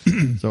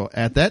 So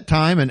at that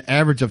time, an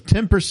average of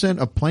 10%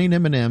 of plain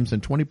M&Ms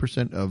and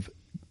 20% of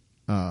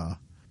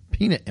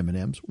peanut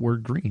M&Ms were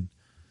green.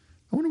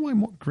 I wonder why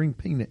more green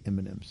peanut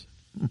M&Ms.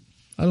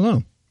 I don't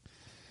know.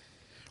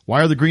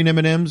 Why the green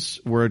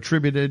M&Ms were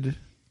attributed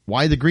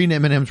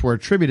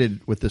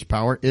with this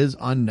power is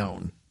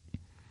unknown.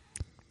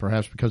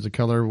 Perhaps because the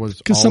color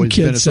was 'Cause some always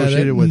been kid said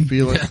it.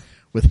 associated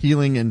with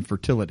healing and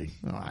fertility.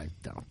 Oh, I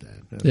doubt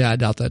that. Yeah, I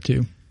doubt that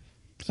too.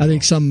 I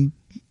think some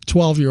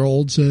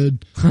 12-year-old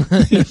said,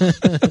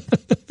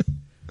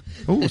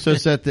 Oh, it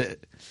says that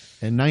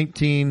in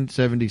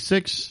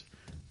 1976,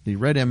 the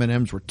red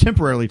M&Ms were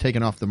temporarily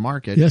taken off the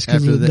market Yes, 'cause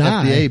after of the the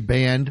dye. FDA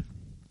banned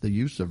the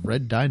use of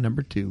red dye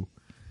number 2.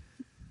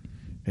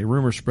 A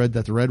rumor spread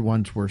that the red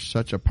ones were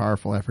such a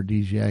powerful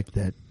aphrodisiac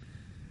that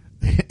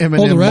M&M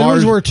 "Oh, the red Mars,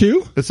 ones were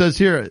too." It says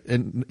here,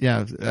 and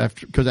yeah,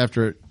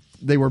 after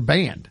they were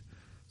banned.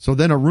 So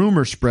then a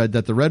rumor spread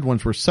that the red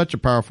ones were such a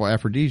powerful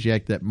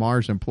aphrodisiac that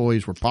Mars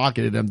employees were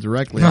pocketing them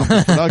directly off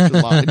the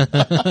production line.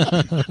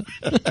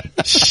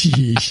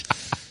 Sheesh.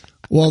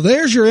 Well,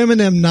 there's your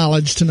M&M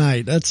knowledge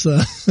tonight. That's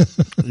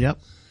Yep.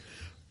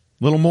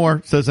 Little more.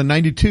 It says in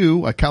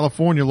 92, a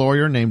California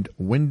lawyer named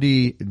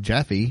Wendy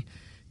Jaffe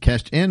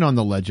cashed in on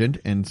the legend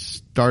and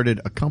started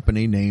a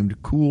company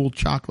named Cool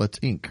Chocolates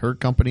Inc. Her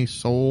company's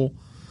sole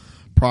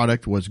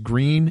product was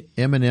green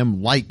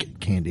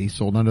M&M-like candy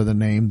sold under the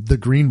name The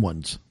Green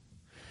Ones.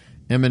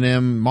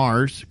 M&M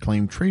Mars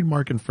claimed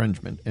trademark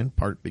infringement in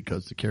part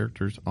because the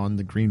characters on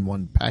the Green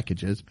One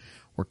packages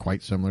were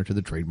quite similar to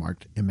the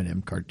trademarked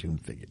M&M cartoon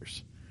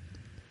figures.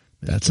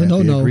 that's a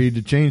Jaffe no-no. agreed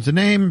to change the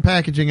name and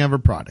packaging of her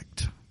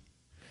product.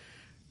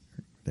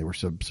 They were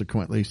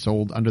subsequently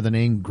sold under the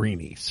name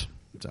Greenies.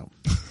 So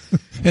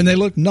And they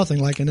look nothing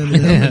like an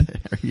M&M.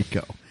 there you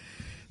go.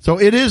 So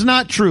it is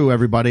not true,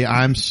 everybody.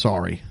 I'm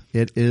sorry.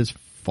 It is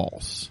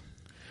false.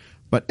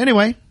 But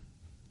anyway,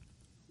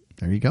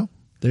 there you go.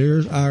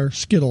 There's our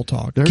Skittle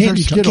talk. There's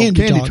Candy our Skittle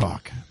candy candy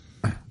talk.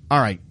 talk. All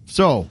right.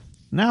 So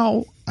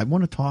now I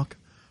want to talk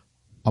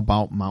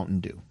about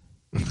Mountain Dew.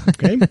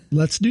 Okay,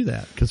 let's do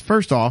that. Because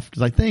first off,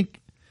 because I think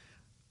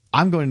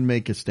I'm going to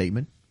make a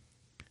statement.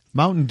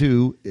 Mountain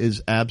Dew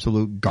is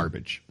absolute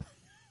garbage.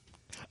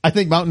 I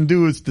think Mountain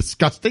Dew is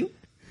disgusting.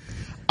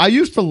 I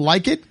used to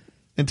like it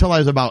until I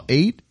was about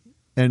 8,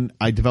 and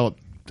I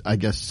developed, I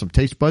guess, some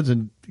taste buds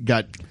and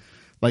got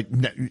like,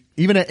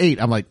 even at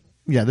 8, I'm like,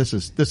 yeah, this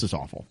is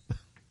awful.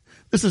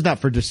 This is not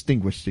for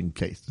distinguishing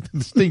taste.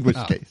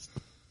 Distinguished taste.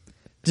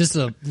 Just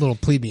a little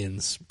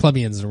plebeians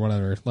or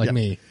whatever, like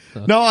me.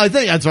 So. No, I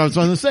think that's what I was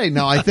going to say.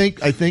 No, I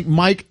think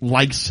Mike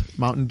likes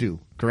Mountain Dew.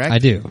 Correct? I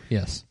do.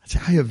 Yes.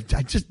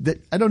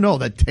 I don't know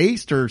that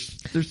taste or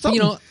there's something.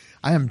 You know,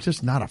 I am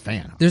just not a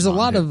fan. There's a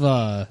lot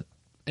of,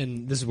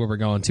 and this is where we're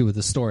going to with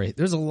the story.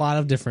 There's a lot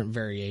of different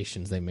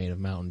variations they made of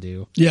Mountain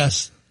Dew.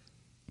 Yes.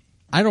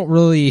 I don't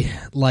really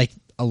like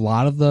a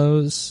lot of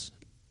those.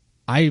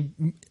 I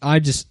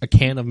just a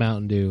can of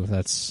Mountain Dew.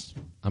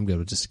 I'm good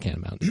with just a can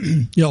of Mountain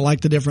Dew. You don't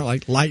like the different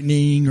like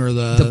lightning or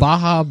the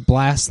Baja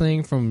Blast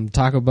thing from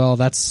Taco Bell.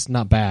 That's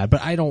not bad,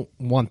 but I don't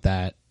want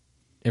that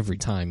every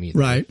time either.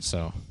 Right.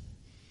 So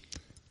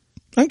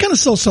I'm kind of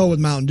so with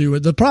Mountain Dew.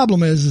 The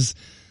problem is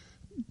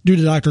due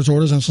to doctor's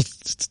orders, I'm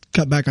supposed to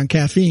cut back on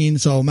caffeine.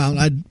 So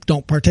I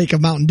don't partake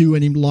of Mountain Dew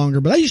any longer,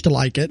 but I used to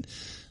like it.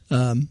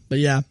 But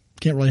yeah,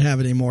 can't really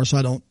have it anymore. So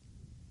I don't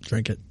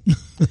drink it.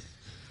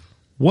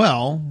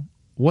 Well,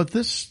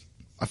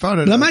 I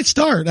found it. But I might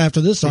start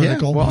after this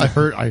article. Yeah, well,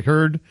 I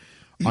heard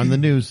on the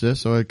news this,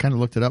 so I kind of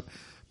looked it up.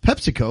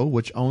 PepsiCo,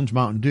 which owns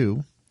Mountain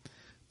Dew,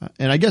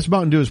 and I guess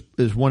Mountain Dew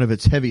is one of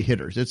its heavy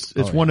hitters.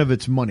 It's one of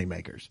its money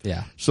makers.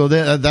 Yeah. So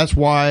that's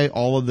why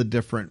all of the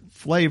different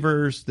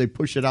flavors, they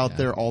push it out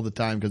there all the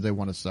time because they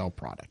want to sell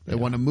product. They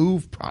want to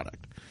move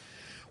product.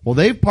 Well,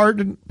 they've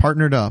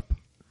partnered up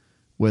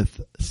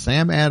with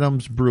Sam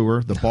Adams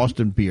Brewer, the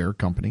Boston Beer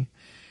Company,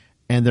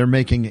 and they're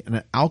making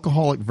an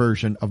alcoholic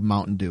version of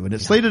Mountain Dew. And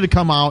it's slated to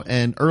come out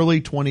in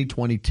early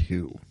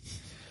 2022.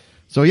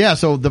 So yeah,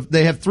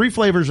 they have 3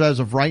 flavors as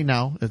of right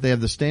now. They have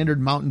the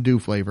standard Mountain Dew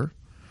flavor.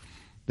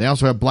 They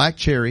also have black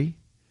cherry,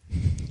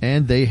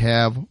 and they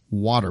have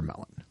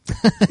watermelon.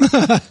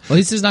 At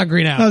least it's not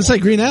green apple. I would say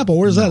green apple.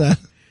 Where's that at?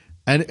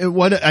 And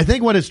what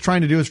it's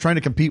trying to do is trying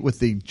to compete with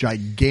the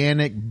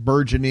gigantic,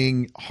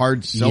 burgeoning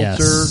hard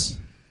seltzer. Yes.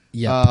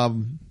 Yep.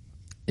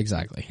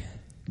 Exactly.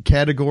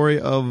 Category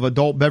of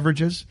adult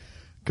beverages,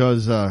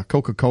 because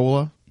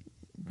Coca-Cola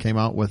came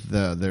out with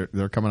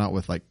they're coming out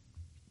with like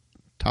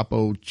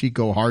Topo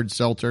Chico hard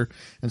seltzer,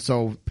 and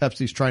so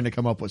Pepsi's trying to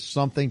come up with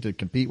something to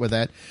compete with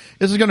that.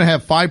 This is going to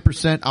have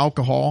 5%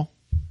 alcohol.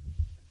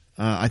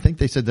 I think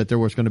they said that there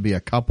was going to be a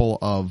couple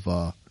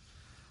of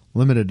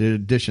limited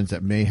editions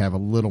that may have a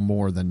little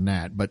more than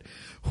that. But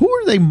who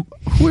are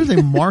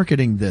they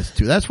marketing this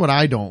to? That's what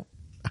I don't.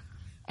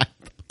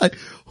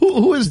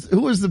 Who is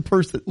the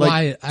person?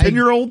 Like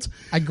 10-year-olds?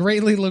 I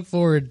greatly look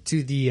forward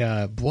to the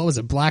what was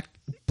it? Black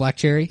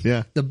cherry?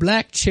 Yeah. The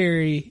black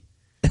cherry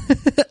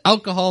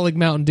alcoholic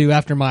Mountain Dew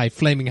after my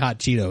flaming hot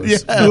Cheetos.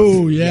 Yes.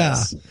 Oh yeah.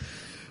 Yes.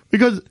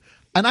 Because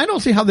I don't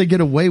see how they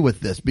get away with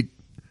this.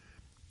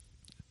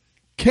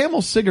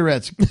 Camel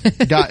cigarettes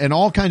got in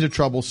all kinds of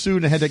trouble,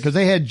 sued and had because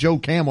they had Joe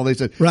Camel. They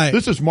said, right,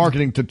 this is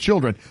marketing to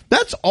children.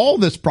 That's all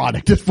this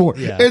product is for.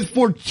 Yeah. It's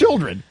for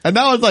children. And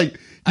now it's like,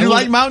 you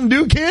like Mountain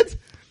Dew, kids?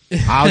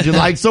 How'd you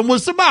like some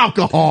with some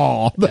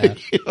alcohol? Yeah.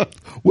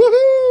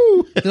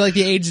 Woohoo! I feel like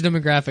the age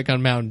demographic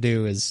on Mountain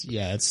Dew is,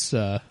 it's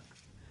There's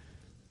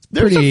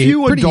pretty, a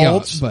few pretty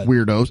adults, young,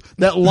 weirdos,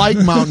 that like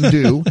Mountain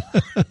Dew.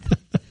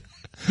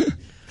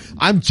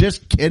 I'm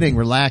just kidding.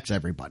 Relax,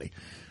 everybody.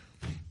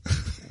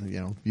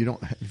 You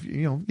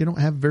don't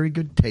have very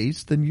good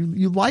taste, then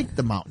you like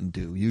the Mountain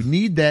Dew. You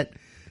need that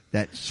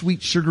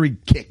sweet sugary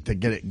kick to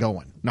get it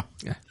going. No.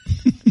 Yeah.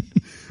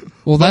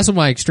 Well, that's what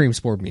my extreme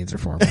sport beans are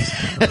for.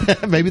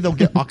 Maybe they'll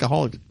get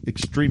alcoholic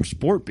extreme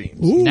sport beans.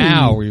 Ooh.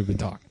 Now we've been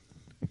talking.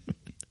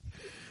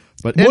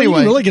 But Boy, anyway, you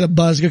can really get a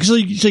buzz because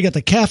you got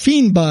the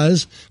caffeine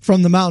buzz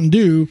from the Mountain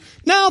Dew.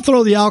 Now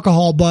throw the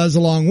alcohol buzz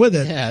along with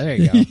it. Yeah, there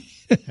you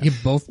go. You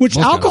both. Which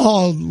both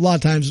alcohol, a lot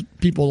of times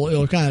people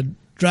it'll kind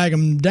of drag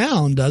them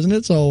down, doesn't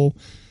it? So,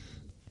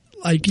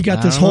 like you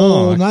got this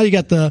whole now you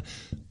got the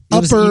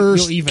upper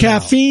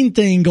caffeine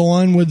thing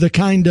going with the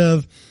kind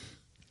of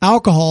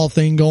alcohol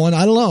thing going.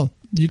 I don't know.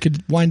 You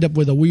could wind up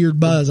with a weird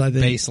buzz, I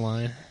think.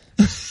 Baseline.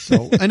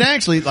 So, and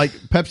actually, like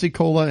Pepsi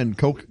Cola and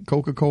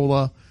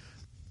Coca-Cola,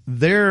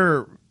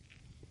 their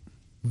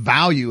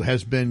value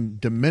has been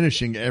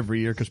diminishing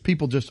every year because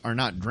people just are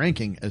not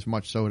drinking as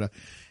much soda.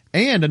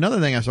 And another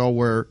thing I saw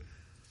where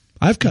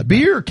I've cut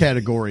beer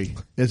category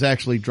is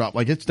actually dropped.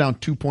 Like it's down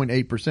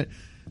 2.8%.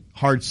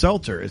 Hard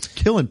seltzer, it's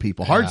killing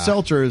people. Hard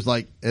seltzer is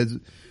like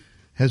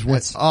has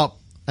went up.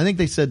 I think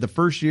they said the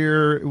first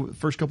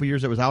couple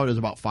years it was out, it was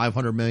about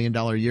 $500 million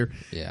a year.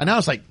 Yeah. And now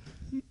it's like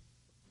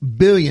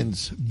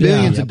billions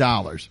of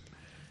dollars.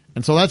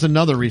 And so that's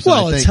another reason.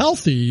 Well, I think. it's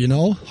healthy,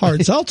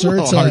 hard seltzer.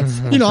 It's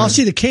I'll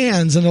see the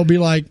cans and it'll be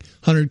like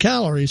 100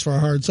 calories for a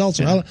hard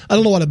seltzer. Yeah. I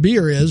don't know what a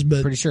beer is,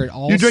 but pretty sure it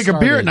all you drink a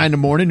beer at 9 in the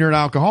morning, you're an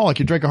alcoholic.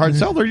 You drink a hard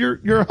seltzer,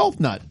 you're a health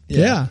nut.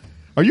 Yeah.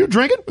 Are you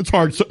drinking? It's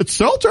hard. It's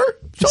seltzer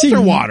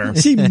water.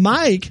 See,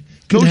 Mike.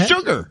 No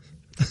sugar.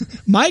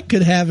 Mike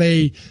could have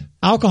a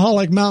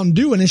alcoholic Mountain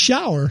Dew in his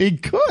shower. He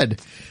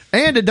could.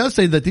 And it does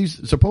say that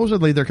these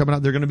supposedly they're coming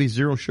out. They're going to be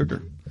zero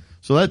sugar.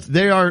 So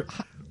they are.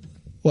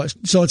 What?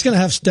 So it's going to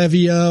have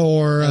stevia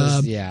or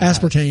yeah.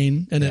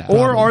 aspartame in it.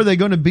 Or are they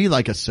going to be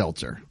like a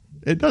seltzer?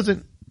 It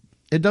doesn't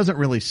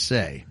really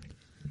say.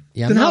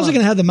 Yeah, Then how's it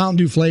going to have the Mountain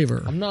Dew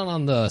flavor? I'm not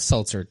on the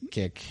seltzer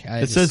kick.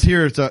 It says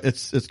here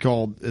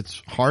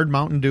it's hard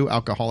Mountain Dew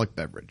alcoholic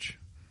beverage.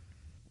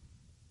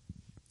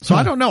 So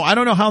I don't know. I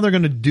don't know how they're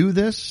going to do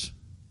this.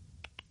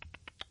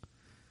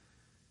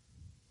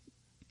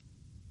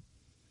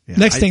 Yeah,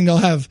 Next thing they'll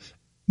have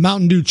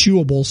Mountain Dew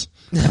chewables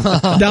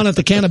down at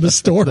the cannabis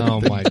store.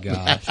 Oh my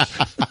gosh.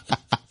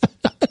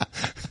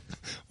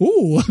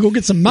 Ooh, go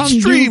get some Mountain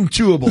Extreme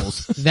Dew.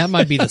 chewables. That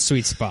might be the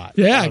sweet spot.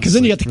 Yeah, because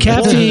then you got the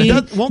caffeine,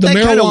 Won't the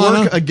that kind of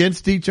marijuana. work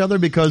against each other?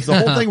 Because the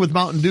whole thing with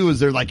Mountain Dew is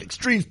they're like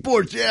extreme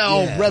sports,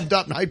 all revved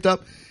up and hyped up.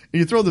 And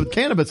you throw the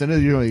cannabis in it,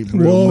 you're like,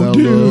 Whoa,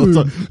 dude.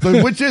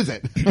 So which is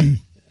it?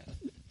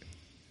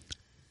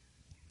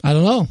 I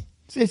don't know.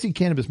 See, I see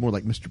cannabis more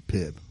like Mr.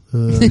 Pibb.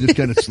 Just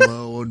kind of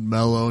slow and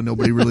mellow.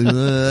 Nobody really.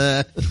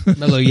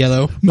 Mellow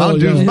yellow. Mountain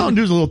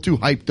Dew's a little too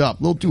hyped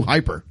up, a little too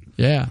hyper.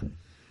 Yeah.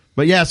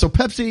 But yeah, so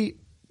Pepsi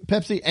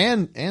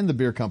and the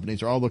beer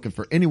companies are all looking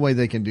for any way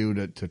they can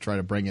do to try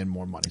to bring in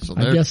more money. So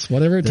I guess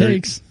whatever it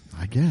takes.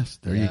 I guess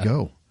there you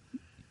go.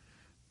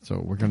 So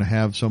we're going to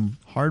have some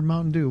hard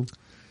Mountain Dew.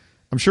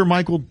 I'm sure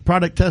Mike will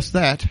product test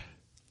that.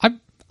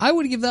 I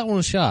would give that one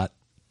a shot.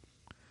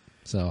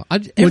 So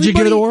would you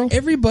give it a whirl?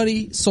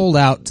 Everybody sold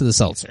out to the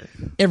seltzer.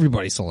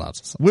 Everybody sold out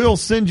to the seltzer. We'll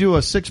send you a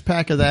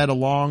 6-pack of that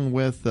along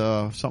with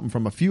something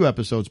from a few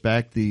episodes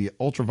back, the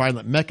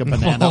Ultraviolet Mecha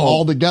Banana,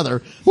 all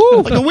together,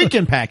 like a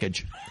weekend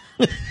package.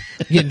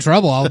 Get in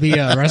trouble. I'll be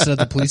arrested at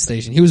the police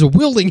station. He was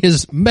wielding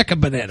his mecha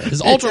banana,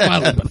 his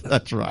ultraviolet banana.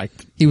 That's right.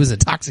 He was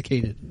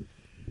intoxicated.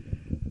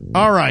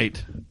 All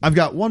right. I've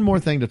got one more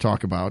thing to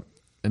talk about,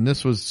 and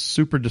this was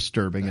super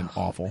disturbing and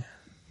awful.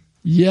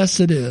 Yes,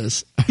 it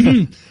is. I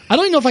don't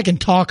even know if I can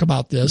talk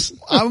about this.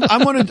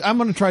 I'm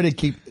gonna try to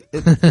keep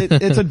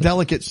it's a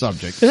delicate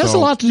subject. It has a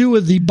lot to do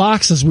with the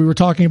boxes we were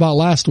talking about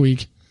last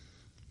week.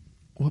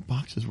 What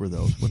boxes were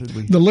those? What did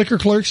we? The liquor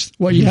clerks,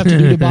 what you have to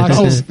do to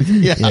boxes.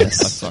 Yeah,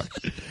 Yes. sorry.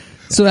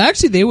 So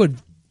actually, they would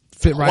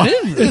fit right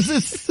in. This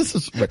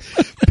is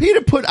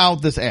PETA put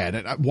out this ad.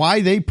 And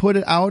why they put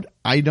it out,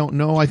 I don't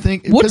know. I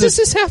think What does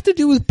this have to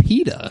do with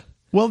PETA?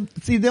 Well,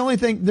 see, the only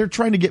thing they're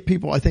trying to get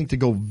people, I think, to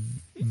go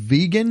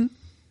vegan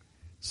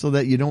so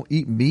that you don't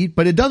eat meat,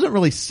 but it doesn't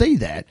really say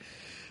that.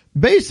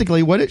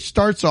 Basically, what it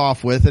starts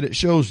off with, and it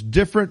shows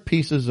different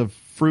pieces of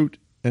fruit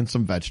and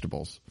some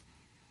vegetables.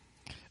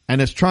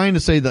 And it's trying to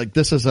say that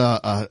this is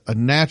a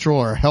natural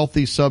or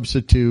healthy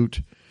substitute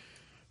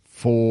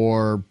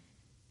for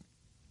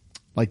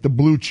like the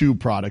Blue Chew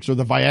products or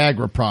the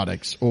Viagra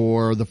products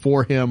or the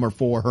For Him or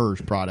For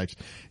Hers products.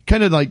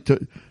 Kind of like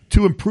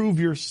to improve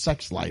your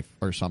sex life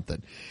or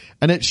something.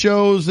 And it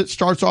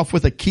starts off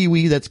with a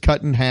kiwi that's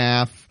cut in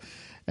half.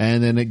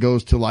 And then it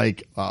goes to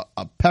like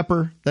a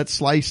pepper that's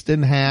sliced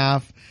in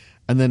half.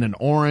 And then an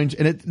orange,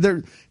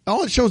 and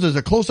all it shows is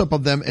a close up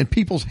of them in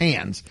people's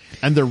hands,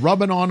 and they're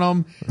rubbing on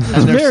them,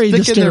 and they're very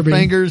sticking disturbing. their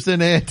fingers in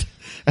it,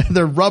 and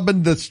they're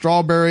rubbing the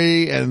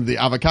strawberry and the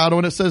avocado,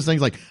 and it says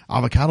things like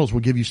avocados will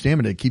give you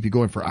stamina to keep you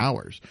going for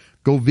hours.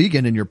 Go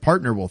vegan, and your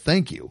partner will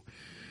thank you.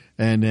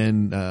 And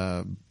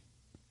then,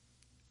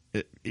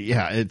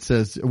 it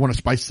says, want to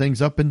spice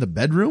things up in the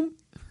bedroom?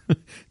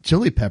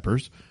 Chili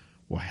peppers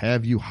will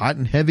have you hot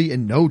and heavy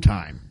in no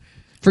time.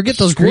 Forget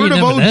those green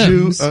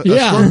M&Ms.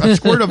 A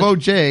squirt of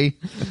OJ.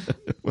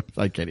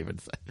 I can't even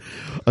say.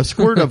 A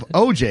squirt of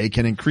OJ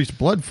can increase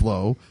blood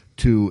flow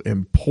to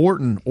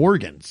important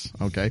organs.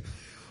 Okay.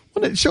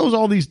 Well, it shows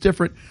all these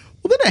different.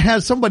 Well, then it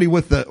has somebody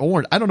with the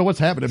orange. I don't know what's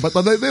happening, but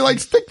they like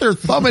stick their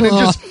thumb in and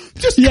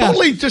just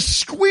totally just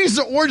squeeze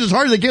the orange as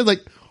hard as they can.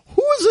 Like,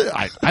 who is it?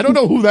 I don't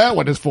know who that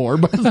one is for,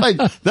 but it's like,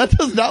 that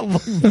does not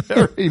look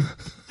very.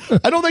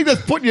 I don't think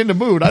that's putting you in the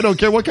mood. I don't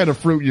care what kind of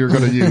fruit you're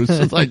going to use.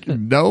 It's like,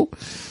 no.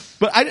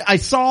 But I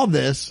saw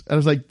this and I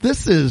was like,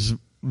 this is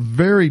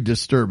very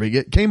disturbing.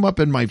 It came up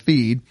in my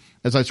feed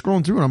as I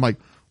scrolled through and I'm like,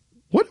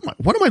 what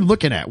am I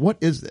looking at? What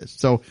is this?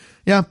 So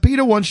yeah,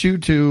 PETA wants you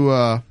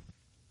to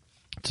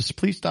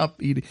please stop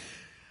eating.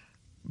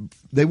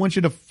 They want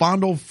you to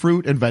fondle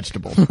fruit and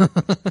vegetables.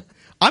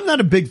 I'm not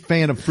a big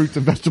fan of fruits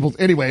and vegetables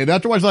anyway. And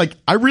afterwards, like,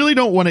 I really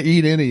don't want to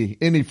eat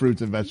any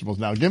fruits and vegetables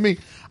now.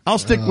 I'll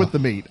stick with the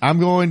meat. I'm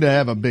going to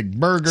have a big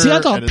burger. See, I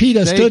thought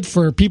PETA stood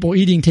for people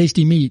eating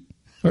tasty meat.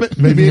 But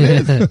maybe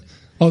it is.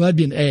 Oh, that'd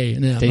be an A.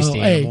 Yeah. Tasty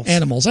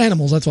animals.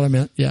 Animals. That's what I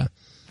meant. Yeah.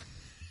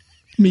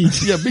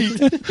 Meat. Yeah,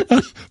 meat.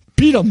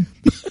 Beat them.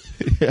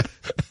 Yeah.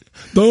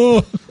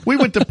 Oh. We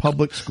went to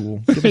public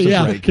school. Give us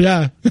a break.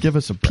 Yeah. Give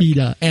us a break.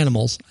 PETA.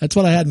 Animals. That's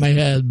what I had in my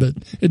head, but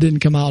it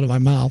didn't come out of my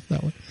mouth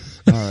that way.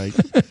 All right.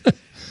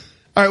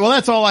 All right. Well,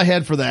 that's all I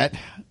had for that.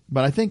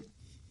 But I think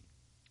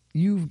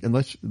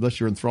unless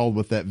you're enthralled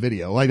with that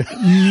video, I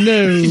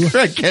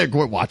can't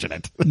quit watching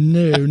it.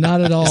 No,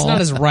 not at all. It's not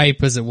as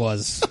ripe as it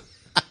was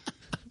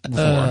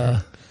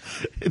before.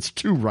 It's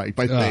too ripe,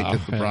 I think,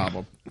 is the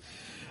problem.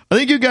 I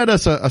think you got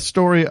us a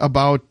story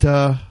about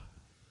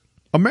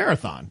A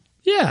marathon.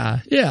 Yeah.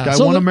 Guy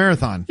So won a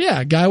marathon.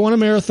 Yeah, guy won a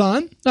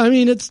marathon. I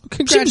mean,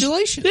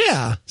 Congratulations.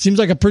 Seems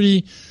like a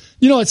pretty,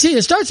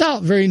 it starts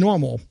out very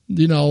normal,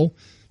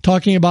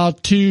 talking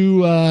about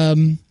two,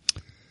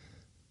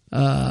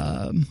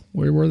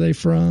 where were they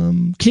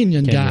from?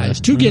 Kenyan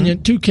guys. Two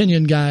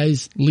Kenyan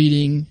guys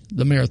leading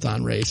the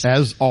marathon race.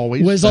 As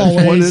always. As That's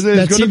always. what it is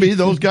That's going to be. even-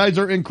 Those guys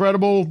are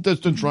incredible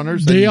distance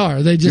runners. They and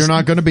are. They just- You're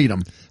not going to beat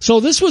them. So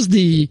this was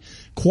the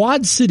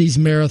Quad Cities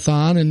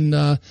Marathon and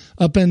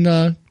up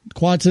in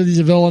Quad Cities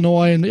of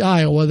Illinois and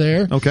Iowa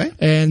there. Okay.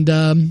 And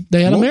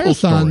they had a Local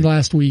marathon story.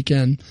 last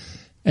weekend.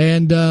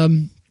 And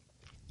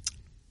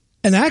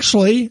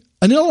actually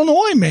an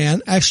Illinois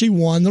man actually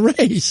won the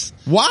race.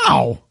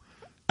 Wow.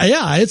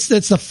 Yeah, it's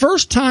the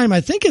first time I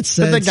think it's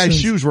said. But that guy's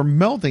since- shoes were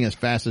melting as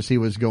fast as he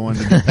was going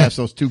to get past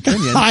those two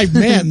Kenyans.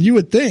 Man, you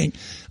would think.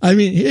 I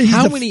mean, he's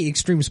How the- many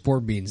extreme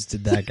sport beans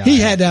did that guy he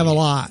have? had to have a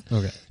lot.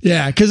 Okay.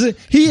 Yeah, because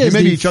he is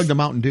Maybe the he chugged a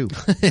Mountain Dew.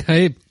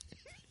 Hey,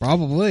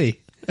 probably.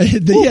 He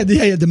had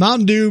the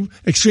Mountain Dew,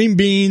 extreme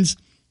beans.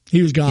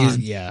 He was gone.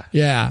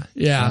 Yeah.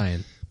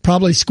 Fine.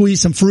 Probably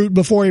squeezed some fruit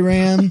before he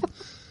ran.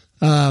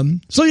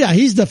 So yeah,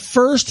 he's the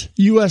first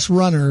U.S.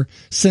 runner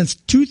since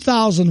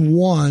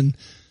 2001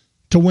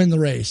 to win the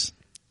race.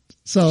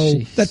 So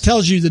Jeez. that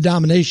tells you the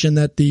domination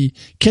that the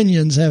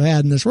Kenyans have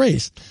had in this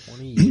race.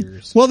 20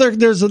 years. Well,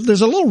 there's a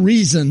little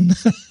reason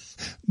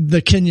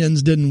the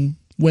Kenyans didn't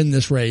win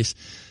this race.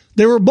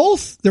 There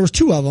was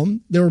two of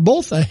them. They were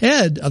both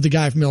ahead of the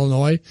guy from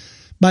Illinois,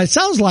 but it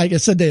sounds like it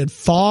said they had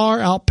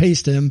far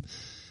outpaced him.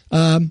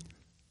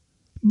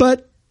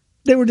 But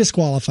they were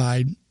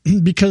disqualified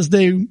because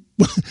they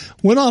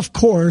went off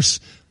course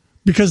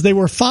because they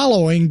were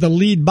following the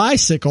lead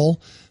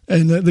bicycle,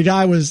 and the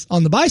guy was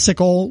on the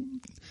bicycle,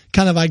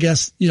 kind of, I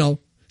guess,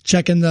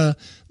 checking the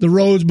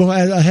roads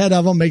ahead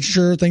of them, make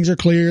sure things are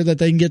clear that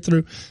they can get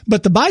through.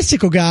 But the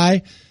bicycle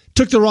guy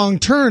took the wrong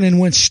turn and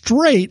went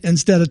straight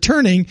instead of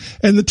turning,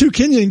 and the two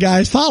Kenyan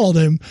guys followed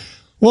him.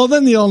 Well,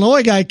 then the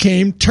Illinois guy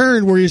came,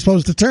 turned where he was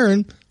supposed to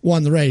turn,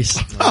 won the race.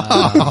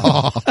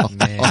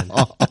 Man.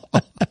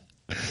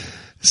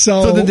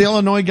 So did the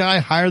Illinois guy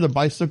hire the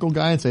bicycle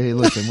guy and say, hey,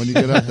 listen, when you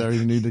get up there,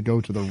 you need to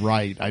go to the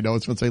right. I know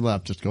it's going to say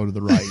left. Just go to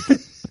the right.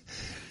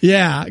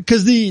 Yeah,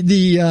 because the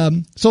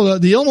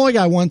Illinois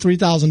guy won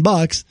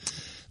 $3,000.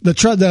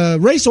 The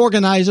race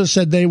organizer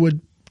said they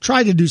would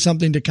try to do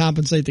something to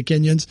compensate the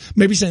Kenyans,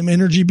 maybe some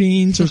energy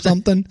beans or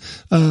something,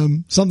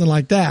 something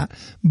like that.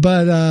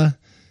 But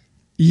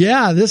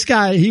yeah, this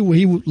guy he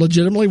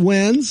legitimately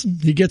wins.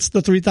 He gets the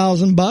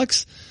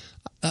 $3,000.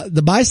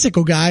 The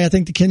bicycle guy, I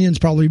think the Kenyans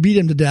probably beat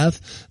him to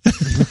death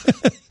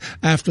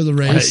after the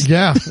race.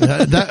 Yeah.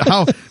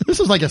 This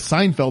is like a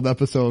Seinfeld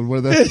episode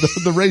where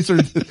the racer,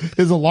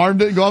 his alarm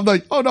didn't go. I'm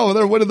like, oh no,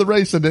 they're winning the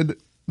race and then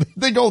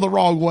they go the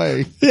wrong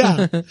way.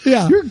 Yeah.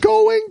 You're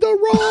going the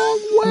wrong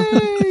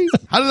way.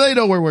 How do they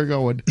know where we're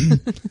going?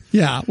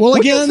 Yeah. Well,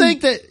 Wouldn't again, you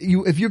think that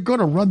if you're going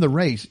to run the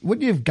race,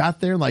 wouldn't you have got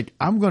there like,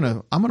 I'm going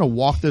to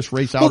walk this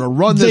race out or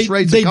run this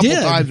race a couple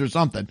times or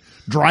something?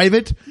 Drive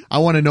it. I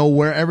want to know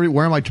where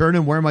am I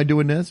turning? Where am I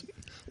doing this?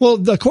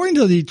 Well, according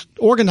to the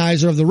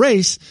organizer of the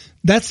race,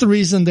 that's the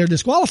reason they're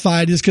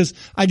disqualified is because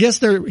I guess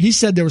he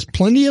said there was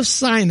plenty of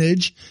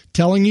signage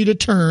telling you to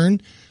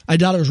turn. I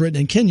doubt it was written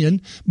in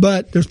Kenyan,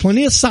 but there's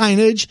plenty of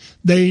signage.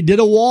 They did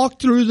a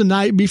walkthrough the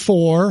night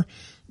before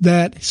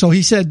so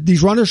he said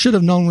these runners should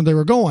have known where they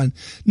were going.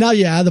 Now,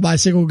 yeah, the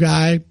bicycle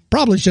guy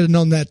probably should have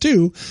known that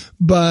too,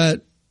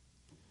 but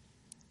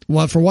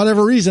for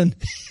whatever reason,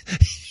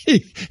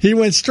 he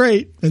went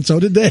straight, and so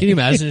did they. Can you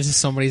imagine if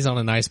somebody's on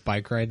a nice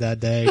bike ride that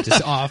day,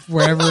 just off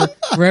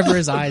wherever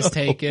his eyes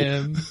take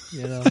him,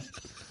 Well,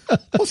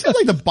 it seems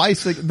like the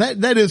bicycle,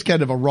 that is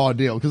kind of a raw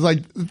deal. Cause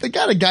like, they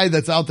got a guy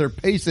that's out there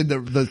pacing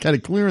the kind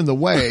of clearing the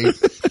way.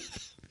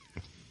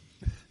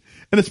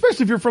 And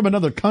especially if you're from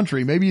another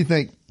country, maybe you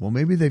think, well,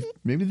 maybe the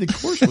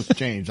course was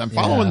changed. I'm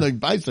following the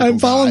bicycle I'm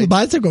following guy. the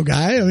bicycle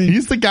guy. I mean,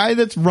 He's the guy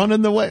that's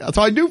running the way.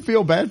 So I do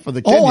feel bad for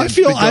the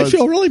Kenyans. I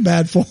feel really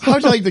bad for him.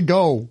 How'd you like to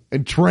go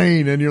and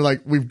train and you're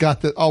like, we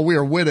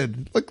are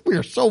winning. Look, we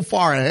are so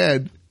far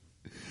ahead.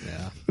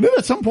 Yeah. And then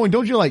at some point,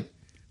 don't you like,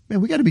 man,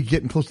 we got to be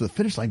getting close to the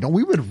finish line. Don't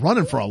we? We've been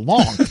running for a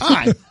long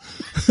time.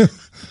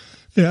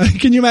 Yeah.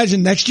 Can you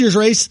imagine next year's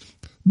race?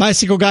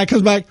 Bicycle guy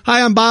comes back.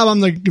 Hi, I'm Bob. I'm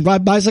the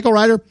bicycle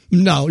rider.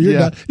 No, you're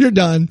done. You're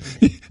done.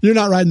 You're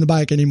not riding the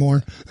bike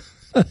anymore.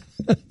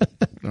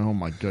 Oh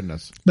my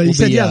goodness. But he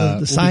said, the we'll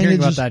be hearing signage.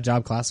 about that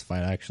job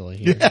classified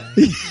actually.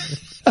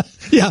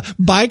 Yeah,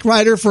 bike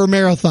rider for a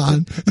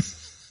marathon.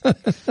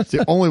 It's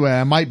the only way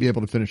I might be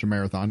able to finish a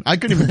marathon. I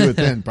couldn't even do it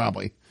then,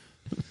 probably.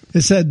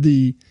 It said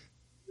the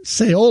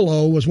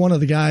Seolo was one of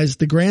the guys,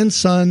 the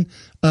grandson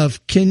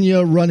of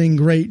Kenya running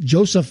great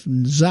Joseph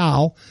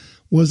Zhao,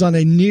 was on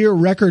a near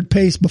record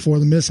pace before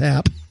the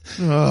mishap.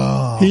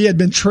 Oh. He had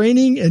been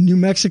training in New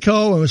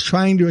Mexico and was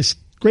trying to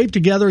scrape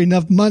together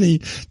enough money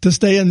to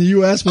stay in the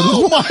U.S. with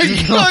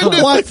his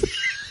wife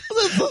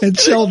and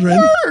children.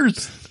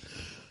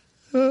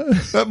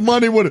 That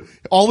money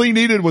all he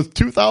needed was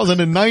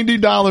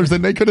 $2,090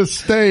 and they could have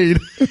stayed.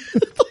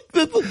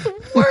 It's the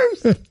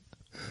worst.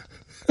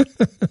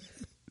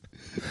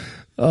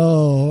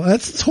 Oh,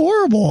 that's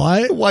horrible.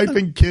 Wife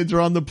and kids are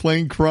on the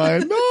plane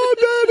crying. No, Daddy,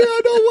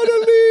 I don't want to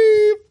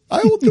leave.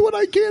 I will do what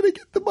I can to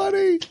get the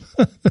money.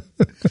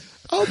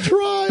 I'll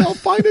try. I'll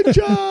find a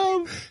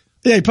job.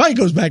 Yeah, he probably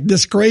goes back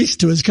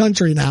disgraced to his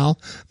country now.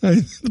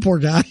 The poor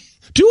guy.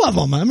 2 of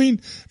them. I mean,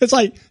 it's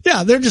like,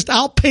 yeah, they're just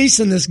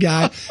outpacing this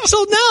guy.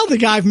 So now the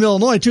guy from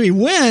Illinois too, he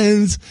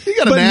wins. You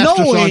got an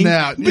asterisk on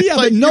that. But yeah, It's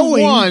like but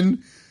knowing, you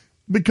won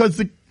because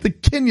the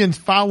Kenyans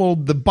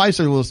followed the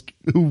bicyclist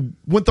who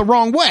went the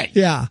wrong way.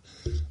 yeah,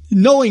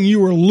 knowing you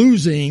were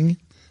losing,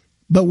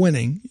 but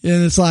winning.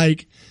 And it's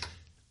like,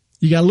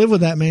 you got to live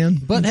with that, man.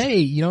 But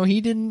hey,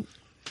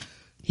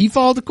 he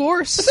followed the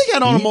course. I think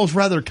I'd almost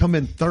rather come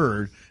in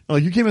third.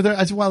 Like, you came in there.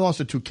 That's why I lost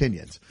to 2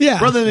 Kenyans.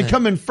 Yeah. Rather than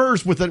come in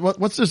first with it.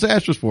 What's this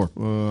asterisk for?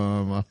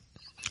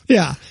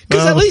 Yeah.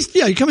 Cause at least,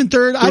 you come in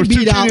third. There I was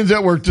beat 2 out. Kenyans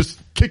that were just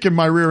kicking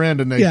my rear end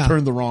and they Yeah.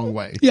 turned the wrong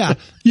way. Yeah.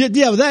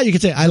 With that, you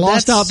could say, I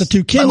lost out to 2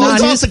 I Kenyans. lost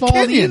Not out his to fault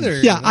Kenyans.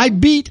 either. Yeah. I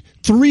beat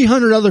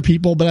 300 other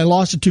people, but I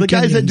lost to 2 The Kenyans.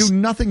 guys that do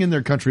nothing in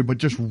their country but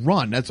just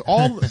run. That's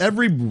all.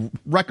 Every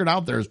record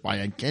out there is by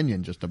a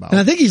Kenyan just about. And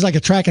I think he's like a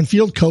track and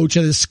field coach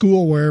at his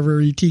school, wherever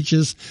he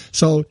teaches.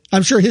 So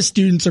I'm sure his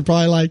students are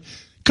probably like,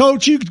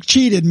 Coach, you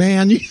cheated,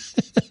 man.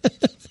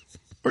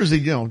 Or does he,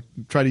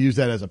 try to use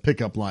that as a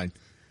pickup line?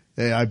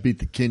 Hey, I beat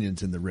the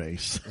Kenyans in the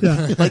race.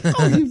 Yeah. Like,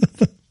 oh,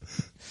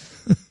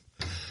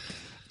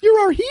 you're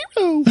our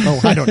hero.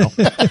 Oh, I don't know.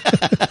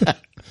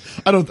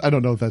 I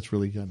don't know if that's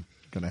really going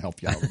to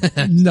help you out.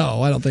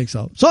 No, I don't think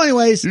so. So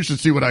anyways, You should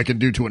see what I can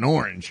do to an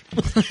orange.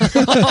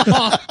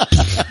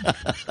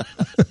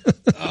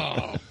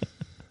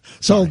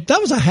 so that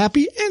was a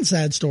happy and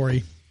sad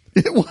story.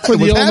 It was, For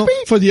the, was Illinois,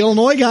 happy? for the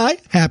Illinois guy,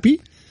 happy.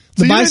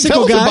 The So you didn't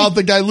bicycle tell us guy. about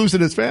the guy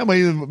losing his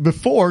family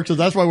before, because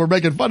that's why we're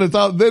making fun.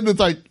 Then it's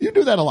like, you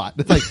do that a lot.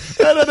 It's like,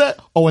 da, da, da.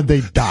 Oh, and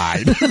they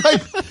died.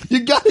 Like,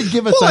 you got to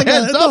give us Well, a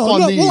heads up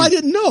on these. Well, I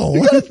didn't know.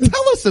 You got to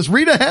tell us this.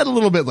 Read ahead a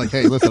little bit. Like,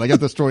 hey, listen, I got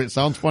this story. It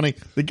sounds funny.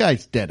 The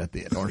guy's dead at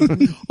the end. Or,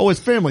 oh, his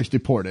family's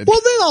deported.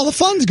 Well, then all the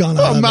fun's gone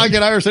out Oh, of Mike it.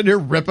 and I are sitting here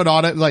ripping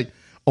on it. Like,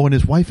 oh, and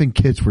his wife and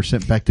kids were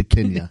sent back to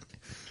Kenya.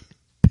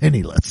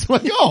 Penniless.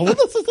 Like, oh, well,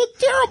 this is a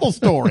terrible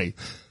story.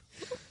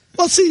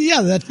 Well, see,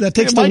 yeah, that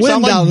takes It the might wind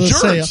sound like out of the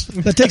jerks.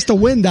 sail. That takes the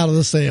wind out of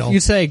the sail. You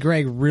say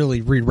Greg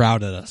really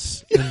rerouted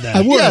us in that,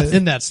 I would.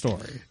 in that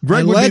story.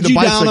 Greg I would be led the you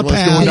down a bicyclist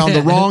path. going down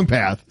the wrong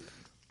path.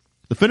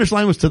 The finish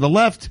line was to the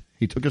left.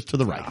 He took us to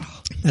the right.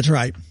 That's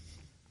right.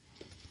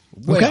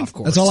 Way Okay, off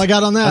course. that's all I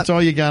got on that. That's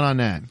all you got on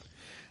that.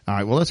 All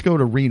right, well, let's go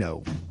to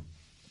Reno.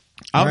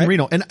 Out in right.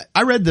 Reno. And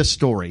I read this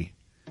story,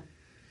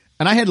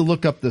 and I had to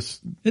look up this.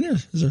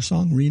 Is there a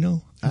song,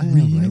 Reno?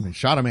 I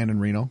shot a man in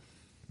Reno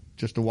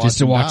just to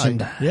watch him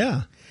die.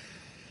 Yeah.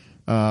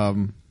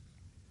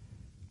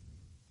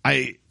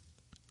 I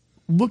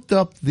looked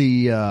up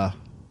the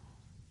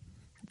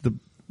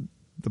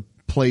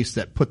place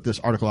that put this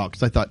article out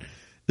because I thought,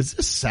 is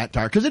this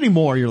satire? Because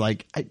anymore you're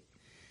like,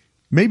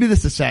 maybe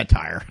this is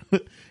satire.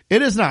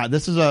 It is not.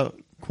 This is a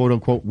quote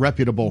unquote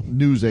reputable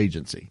news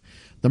agency,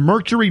 the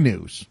Mercury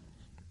News.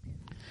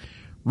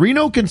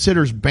 Reno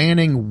considers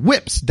banning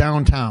whips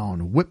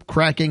downtown. Whip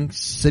cracking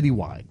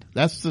citywide.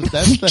 That's the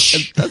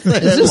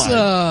headline. Is this,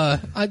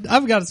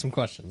 I've got some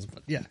questions,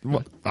 but yeah.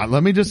 Well,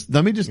 let me just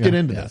get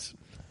into this.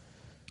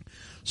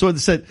 So it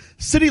said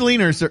city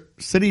leaders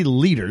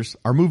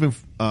are moving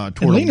toward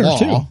a leaners,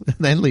 law. too.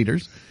 And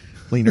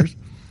leaners.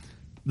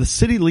 The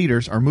city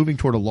leaders are moving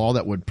toward a law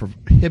that would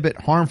prohibit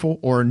harmful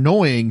or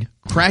annoying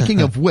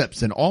cracking of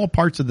whips in all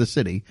parts of the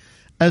city,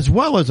 as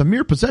well as a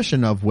mere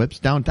possession of whips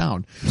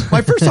downtown.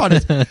 My first thought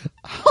is,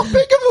 how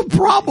big of a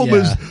problem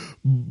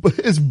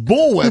is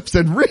bullwhips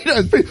and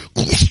Reno?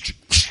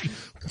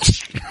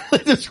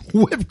 This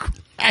whip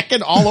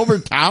cracking all over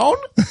town?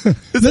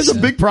 Is this a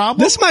big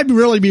problem? This might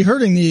really be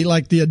hurting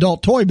the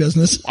adult toy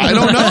business. I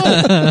don't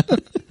know.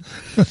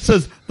 It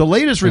says the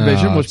latest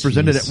revision Oh, was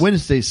presented geez. at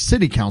Wednesday's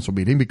city council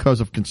meeting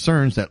because of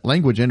concerns that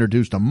language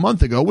introduced a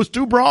month ago was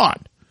too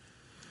broad.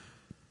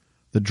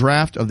 The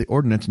draft of the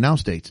ordinance now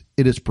states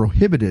it is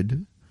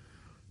prohibited.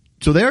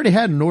 So they already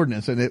had an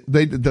ordinance, and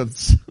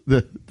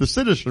the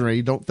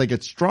citizenry don't think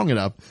it's strong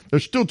enough.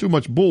 There's still too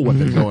much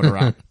bullwhipping going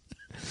around.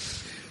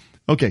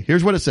 Okay,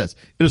 here's what it says.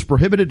 It is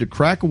prohibited to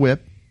crack a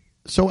whip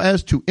so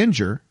as to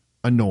injure,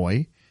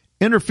 annoy,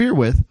 interfere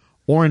with,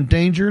 or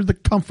endanger the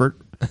comfort,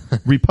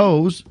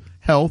 repose,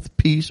 health,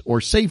 peace, or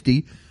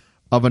safety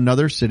of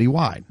another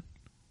citywide.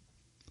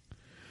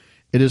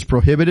 It is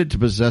prohibited to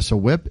possess a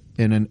whip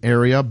in an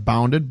area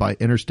bounded by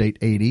Interstate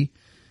 80,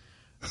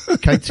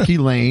 Keitsky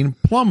Lane,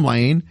 Plum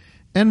Lane,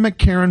 and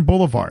McCarran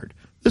Boulevard.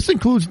 This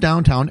includes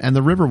downtown and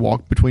the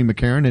Riverwalk between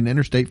McCarran and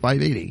Interstate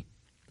 580.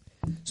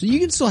 So you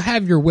can still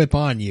have your whip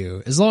on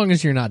you as long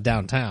as you're not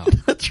downtown.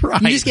 That's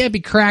right. You just can't be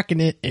cracking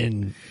it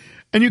and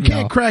And you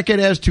can't No. crack it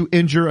as to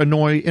injure,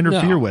 annoy,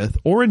 interfere No. with,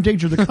 or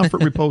endanger the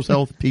comfort, repose,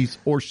 health, peace,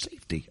 or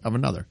safety of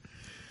another.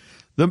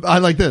 I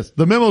like this.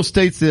 The memo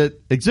states that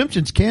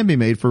exemptions can be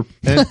made for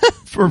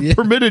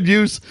permitted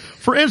use,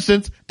 for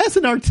instance, as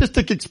an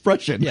artistic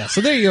expression. Yeah,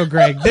 so there you go,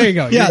 Greg. There you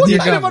go. Yeah, What you're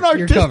kind of an covered.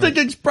 You're artistic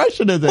covered.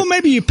 expression is it? Well,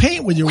 maybe you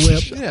paint with your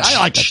whip. I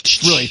like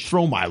to really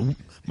throw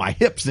my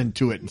hips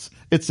into it.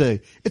 It's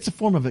a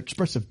form of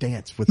expressive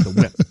dance with the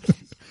whip.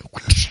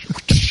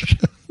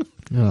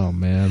 Oh,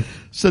 man.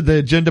 Said the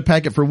agenda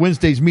packet for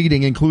Wednesday's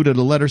meeting included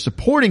a letter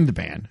supporting the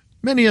ban,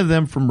 many of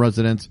them from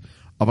residents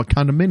of a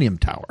condominium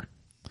tower.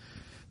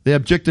 They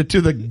objected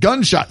to the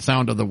gunshot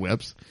sound of the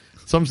whips.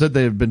 Some said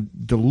they had been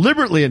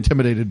deliberately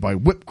intimidated by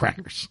whip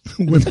crackers.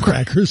 Whip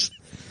crackers.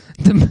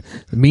 The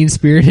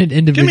mean-spirited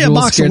individual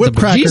box of scared whip the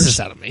crackers. bejesus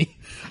out of me.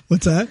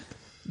 What's that?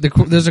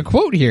 There's a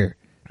quote here.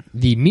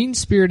 The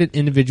mean-spirited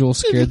individual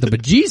scared the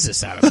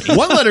bejesus out of me.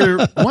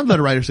 One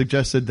letter writer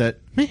suggested that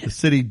the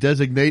city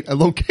designate a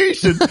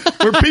location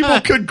where people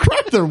could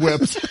crack their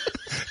whips,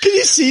 Can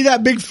you see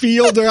that big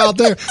field? They're out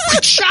there.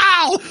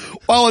 Chow!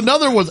 while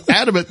another was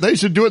adamant they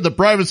should do it in the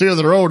privacy of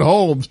their own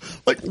homes.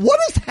 Like, what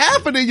is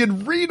happening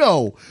in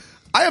Reno?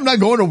 I am not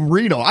going to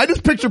Reno. I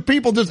just picture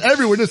people just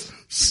everywhere, just.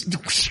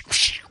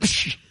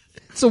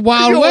 It's a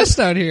Wild West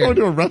out here. Going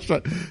to a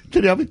restaurant.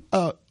 Can you help me?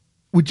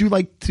 Would you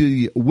like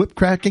to whip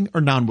cracking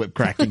or non-whip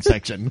cracking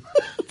section?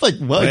 It's like,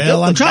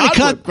 Well, I'm trying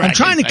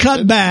to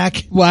cut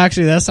back. Well,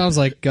 actually, that sounds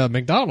like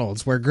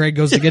McDonald's, where Greg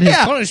goes to get his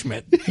Yeah.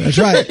 punishment. That's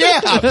right.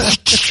 Yeah.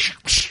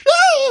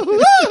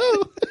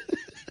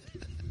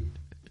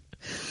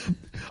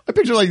 I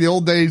picture like the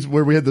old days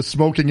where we had the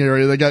smoking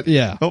area. They got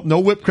no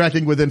whip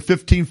cracking within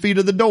 15 feet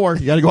of the door.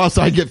 You got to go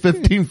outside, and get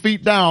 15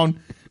 feet down.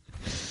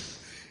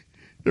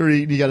 They're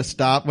eating. You got to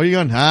stop. Where are you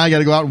going? I got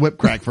to go out and whip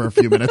crack for a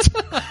few minutes.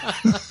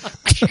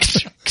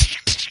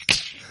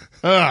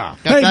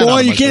 Hey, boy,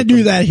 you can't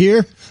do that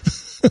here.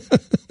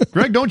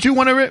 Greg, don't you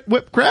want to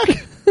whip crack?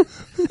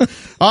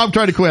 I'm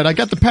trying to quit. I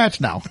got the patch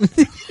now.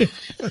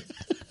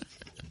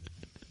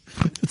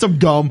 Some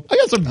gum. I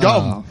got some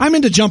gum. I'm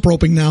into jump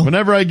roping now.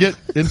 Whenever I get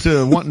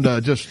into wanting to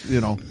just,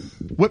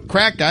 whip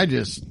crack, I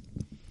just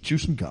chew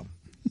some gum.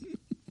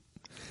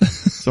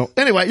 So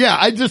anyway, yeah,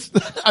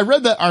 I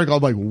read that article.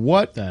 I'm like,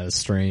 what? That is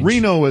strange.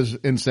 Reno is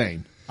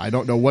insane. I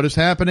don't know what is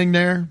happening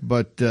there,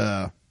 but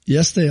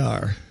Yes, they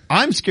are.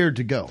 I'm scared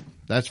to go.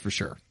 That's for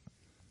sure.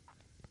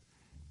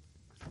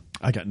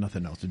 I got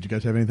nothing else. Did you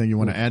guys have anything you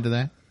want to add to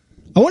that?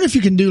 I wonder if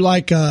you can do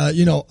like,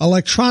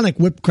 electronic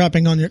whip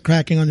cracking on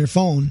your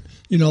phone.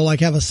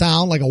 Like have a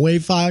sound, like a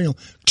wave file.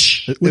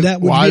 Would you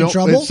be in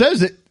trouble?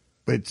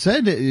 It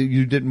said that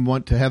you didn't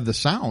want to have the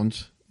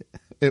sounds.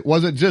 It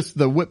wasn't just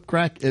the whip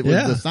crack. It was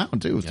the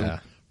sound too. So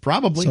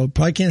probably. So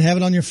probably can't have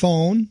it on your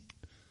phone.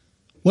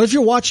 What if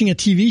you're watching a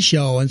TV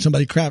show and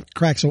somebody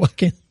cracks a whip?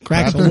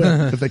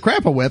 If they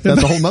crap a whip,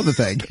 that's a whole nother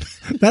thing.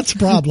 That's a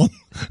problem.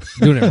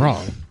 Doing it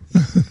wrong.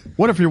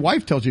 What if your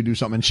wife tells you to do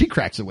something and she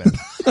cracks a whip?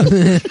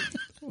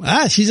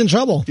 She's in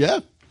trouble. Yeah.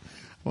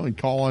 Well, I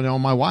call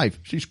on my wife.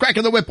 She's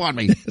cracking the whip on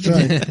me. That's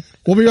right.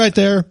 We'll be right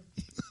there.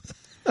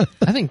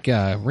 I think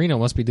Reno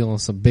must be dealing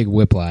with some big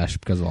whiplash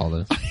because of all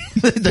this.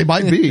 They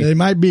might be. They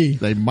might be.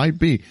 They might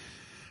be.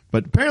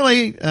 But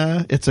apparently,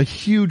 it's a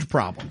huge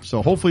problem.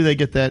 So hopefully they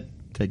get that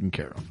taken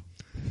care of.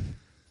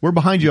 We're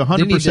behind you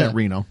 100%,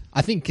 Reno.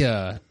 I think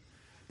over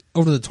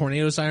the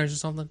tornado sirens or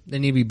something, they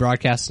need to be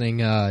broadcasting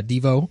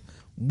Devo.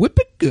 Whip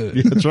it good.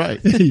 Yeah, that's right.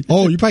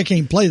 Oh, you probably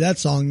can't play that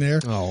song there.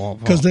 Oh,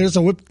 because there's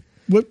a whip.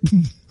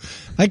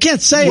 I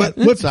can't say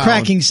whip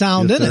cracking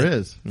sound in it. There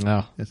is.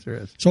 No. Yes, there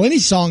is. So any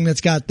song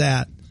that's got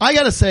that. I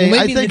gotta say, Well,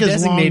 I maybe think the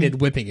as long,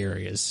 designated whipping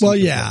areas. Well,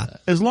 yeah.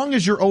 as long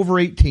as you're over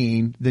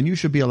 18, then you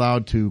should be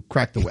allowed to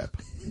crack the whip.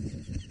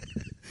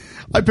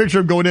 I picture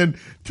him going in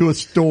to a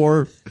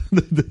store.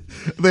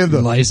 They have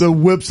the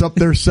whips up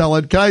there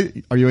selling.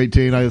 Are you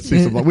 18? I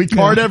see some. We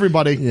card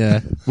everybody.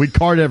 Yeah. We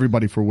card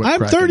everybody for whip I'm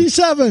cracking.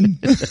 37.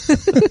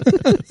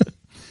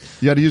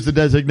 You got to use the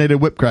designated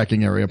whip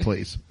cracking area,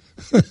 please.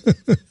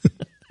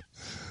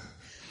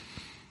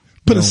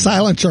 Put a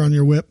silencer on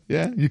your whip.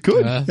 Yeah, you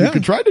could. You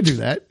could try to do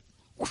that.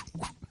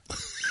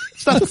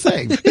 It's not the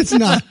same. It's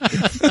not.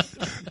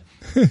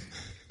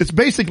 It's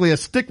basically a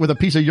stick with a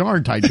piece of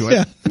yarn tied to it.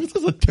 Yeah. This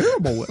is a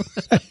terrible whip.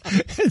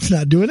 It's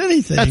not doing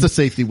anything. That's a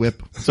safety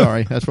whip.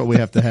 Sorry, that's what we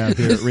have to have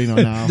here at Reno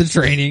now. The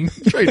training.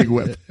 Training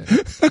whip.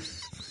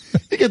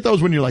 You get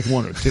those when you're like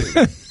 1 or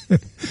 2.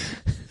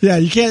 Yeah,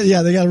 you can't.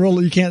 Yeah, they got to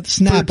roll. You can't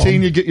snap 13,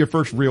 them. you get your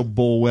first real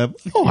bull whip.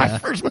 Oh, my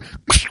first one.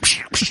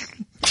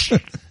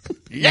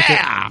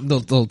 Yeah. The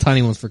little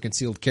tiny ones for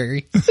concealed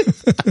carry.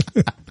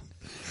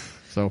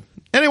 So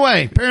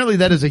anyway, apparently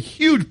that is a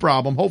huge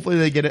problem. Hopefully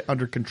they get it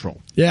under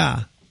control.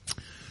 Yeah.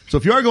 So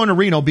if you are going to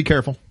Reno, be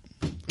careful.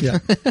 Yeah.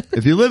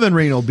 If you live in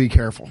Reno, be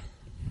careful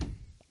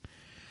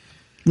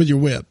With your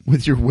whip.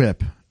 with your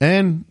whip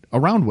and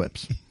around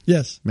whips.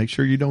 Yes. Make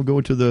sure you don't go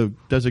into the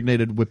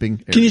designated whipping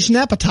area. Can you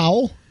snap a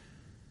towel?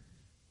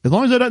 As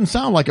long as it doesn't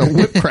sound like a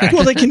whip crack.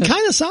 Well, they can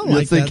kind of sound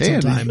like yes, they that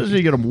can. sometimes. Especially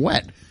you get them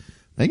wet.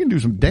 They can do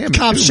some damage.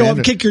 Cops too, show man.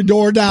 up, kick your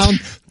door down.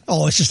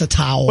 Oh, it's just a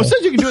towel. Well, it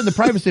says you can do it in the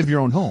privacy of your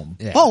own home.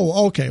 Yeah.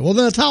 Oh, okay. Well,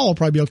 then a towel will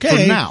probably be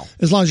okay. For now.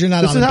 As long as you're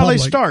not This out is in how public.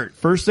 they start.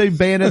 First, they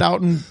ban it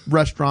out in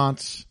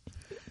restaurants.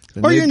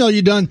 Then Or they-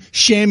 you done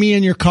chamois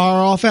your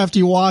car off after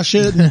you wash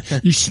it.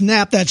 And you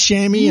snap that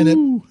chamois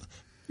and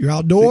you're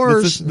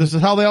outdoors. This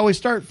is how they always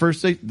start.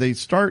 First, they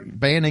start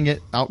banning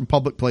it out in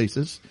public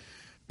places.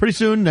 Pretty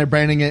soon, they're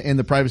banning it in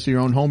the privacy of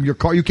your own home. Your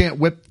car, you can't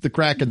whip the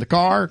crack in the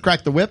car,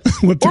 crack the whip,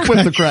 Whip the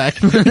whip the crack.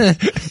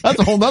 That's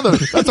a whole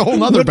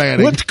nother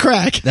banning. Whipped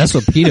crack. That's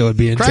what PETA would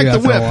be into Crack the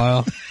after whip. a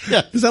while.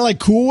 Yeah. Is that like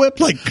Cool Whip?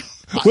 Like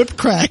whipped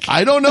crack?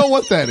 I don't know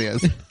what that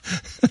is.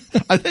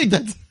 I think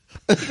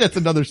that's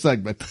another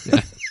segment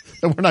that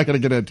we're not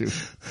going to get into.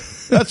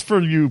 That's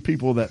for you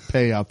people that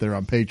pay out there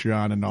on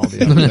Patreon and all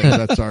the other things.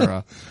 That's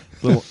our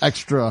little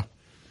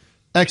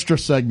extra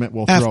segment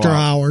we'll throw After out.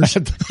 hours.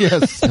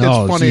 Yes, it's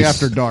Oh, funny geez.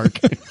 after dark.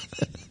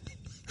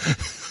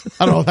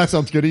 I don't know if that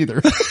sounds good either.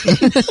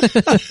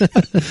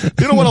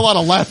 You don't want a lot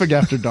of laughing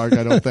after dark,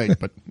 I don't think,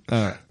 but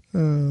all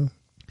right.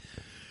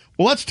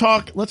 Well, let's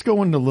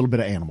go into a little bit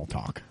of animal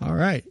talk. All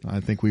right. I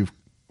think we've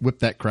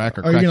whipped that crack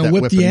or Are you cracked gonna that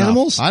whip whip the enough.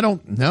 animals? I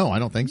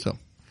don't think so.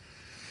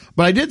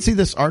 But I did see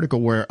this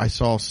article where I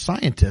saw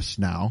scientists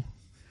now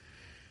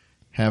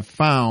have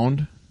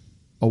found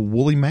a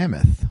woolly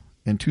mammoth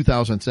in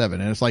 2007,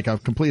 and it's like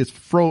it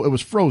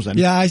was frozen.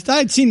 Yeah,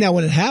 I'd seen that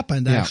when it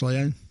happened, Yeah.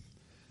 actually.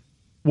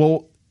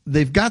 Well,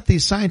 they've got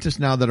these scientists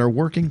now that are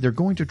working. They're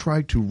going to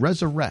try to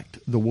resurrect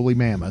the woolly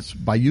mammoth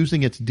by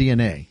using its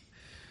DNA.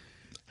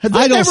 Have they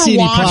I don't never see any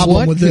watched- problem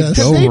What with could this.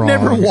 go They've wrong?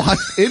 never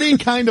watched any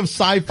kind of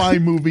sci-fi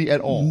movie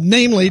at all.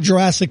 Namely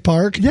Jurassic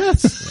Park.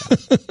 Yes.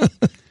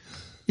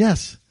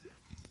 Yes.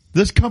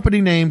 This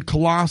company named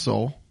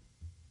Colossal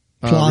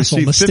Colossal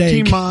received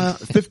mistake.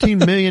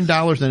 $15 million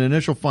in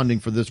initial funding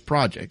for this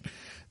project.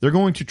 They're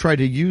going to try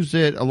to use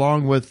it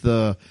along with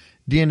the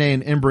DNA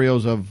and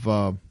embryos of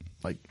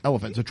like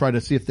elephants to try to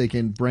see if they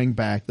can bring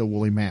back the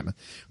woolly mammoth.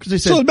 Because they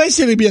said, So it'd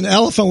basically be an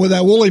elephant with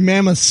that woolly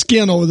mammoth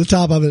skin over the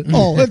top of it.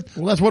 Oh,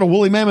 well, that's what a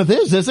woolly mammoth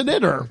is, isn't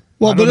it? Or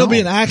well, I but don't it'll be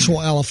an know.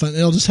 actual elephant.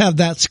 It'll just have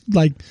that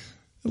like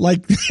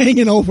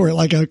hanging over it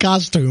like a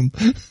costume.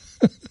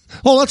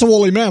 Oh, that's a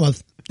woolly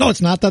mammoth. No,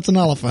 it's not. That's an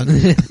elephant.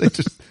 They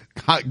just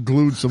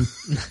glued some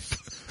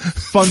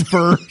fun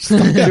fur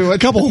stuff to A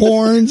it. couple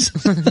horns.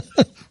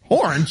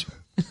 Horns.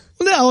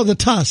 No, the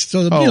tusks.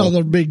 So Oh.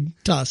 the big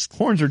tusks.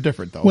 Horns are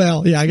different though.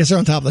 Well, yeah, I guess they're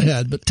on top of the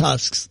head, but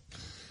tusks.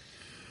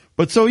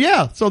 But so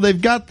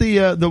they've got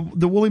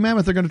the woolly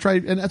mammoth. They're going to try,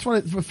 and that's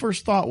what the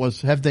first thought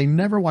was: have they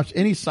never watched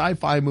any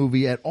sci-fi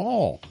movie at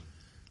all?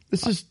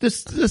 This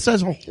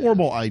is a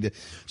horrible idea.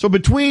 So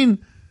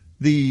between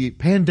the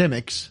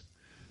pandemics,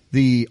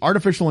 the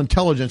artificial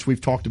intelligence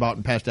we've talked about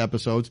in past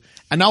episodes,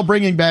 and now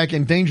bringing back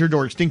endangered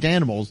or extinct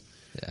animals,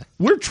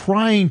 we're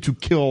trying to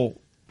kill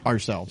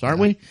ourselves, aren't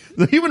we?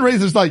 The human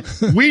race is like,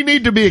 we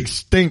need to be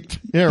extinct.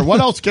 Here, what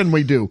else can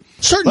we do?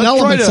 Certain Let's try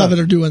elements of it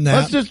are doing that.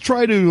 Let's just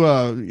try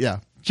to,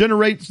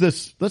 generate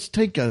this. Let's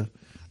take a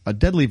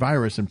deadly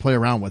virus and play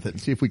around with it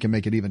and see if we can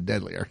make it even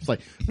deadlier. It's like,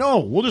 no,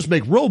 we'll just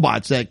make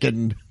robots that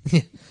can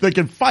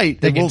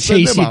fight. They and can we'll send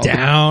chase them you out.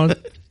 down,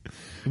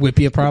 whip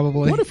you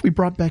probably. What if we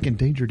brought back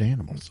endangered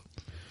animals?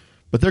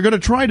 But they're going to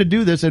try to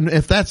do this, and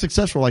if that's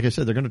successful, like I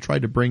said, they're going to try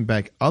to bring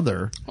back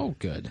other Oh,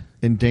 good.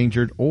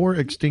 endangered or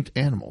extinct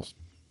animals.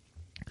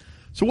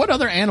 So what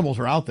other animals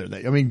are out there?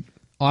 I would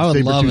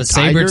love a saber-tooth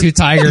saber-tooth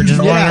tiger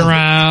just Yeah. running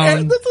around.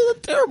 And this is a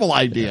terrible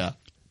idea.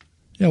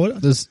 Yeah, what?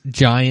 Those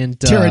giant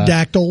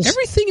Pterodactyls.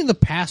 Everything in the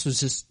past was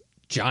just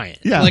giant.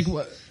 Yeah. like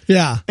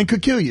Yeah. And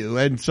could kill you.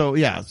 And so,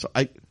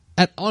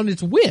 on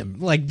its whim,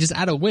 like just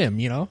out of whim,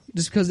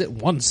 just because it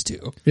wants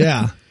to.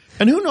 Yeah.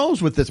 and who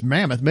knows with this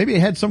mammoth? Maybe it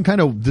had some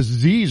kind of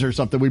disease or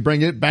something. We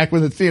bring it back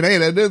with its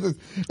DNA. And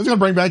it's going to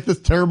bring back this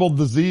terrible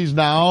disease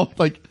now.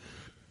 Like,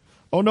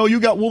 oh no, you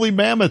got woolly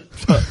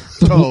mammoth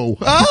toe.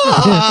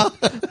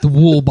 The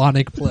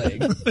woolbonic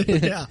plague.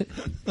 Yeah.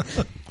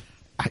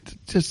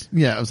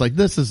 I was like,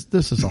 this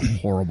is a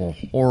horrible,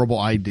 horrible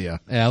idea.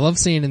 Yeah, I love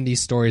seeing in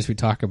these stories we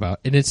talk about,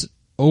 and it's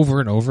over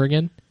and over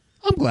again.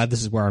 I'm glad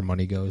this is where our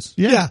money goes.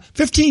 Yeah.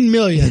 15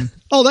 million.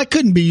 Oh, that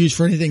couldn't be used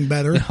for anything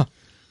better.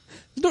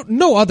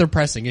 No other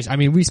pressing issue. I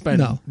mean, we spend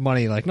No.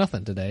 money like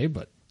nothing today,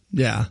 but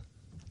Yeah.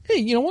 hey,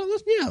 you know what?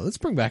 Let's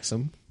bring back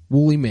some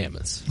woolly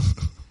mammoths.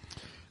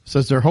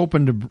 Says they're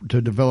hoping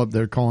to develop,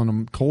 they're calling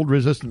them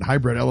cold-resistant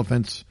hybrid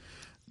elephants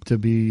to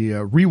be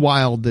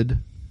rewilded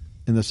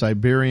in the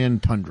Siberian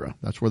tundra.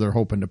 That's where they're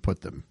hoping to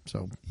put them.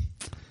 So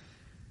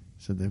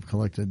they've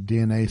collected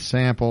DNA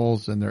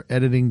samples and they're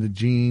editing the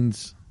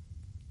genes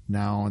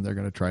now, and they're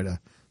going to try to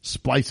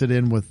splice it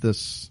in with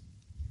this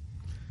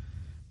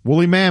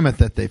woolly mammoth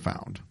that they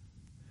found.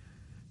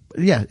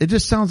 But yeah, it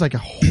just sounds like a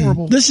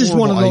horrible. This is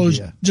one of horrible those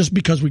idea. just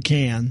because we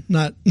can,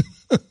 not.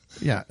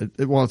 Yeah,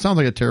 it sounds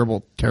like a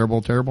terrible,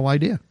 terrible, terrible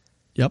idea.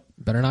 Yep.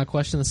 Better not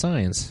question the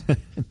science.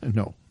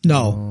 No.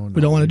 No, we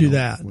don't want to do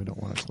that. We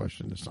don't want to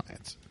question the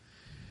science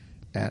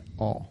at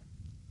all.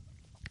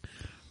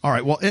 All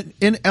right. Well,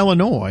 in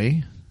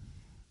Illinois,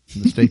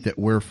 the state that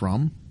we're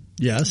from,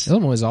 Yes.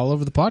 Illinois is all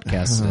over the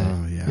podcast today.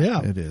 Oh,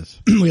 yeah, Yeah. it is.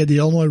 We had the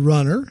Illinois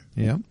runner.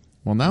 Yeah.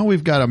 Well, now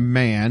we've got a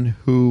man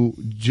who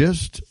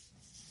just,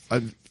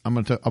 I'm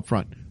going to up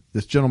front.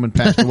 This gentleman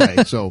passed away,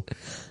 so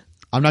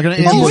I'm not going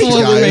to ambush you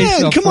Oh, guys. yeah.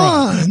 man, up come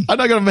front. on. I'm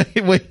not going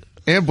to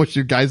ambush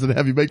you guys and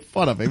have you make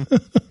fun of him.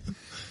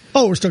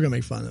 Oh, we're still going to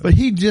make fun of it. But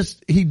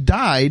he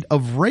died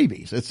of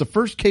rabies. It's the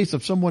first case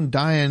of someone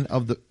dying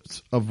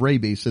of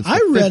rabies since I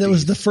the read it 50s.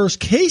 was the first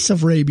case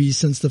of rabies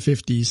since the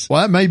 50s.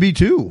 Well, that may be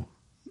too.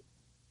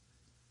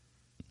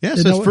 Yes,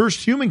 You it's know his what?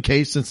 first human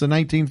case since the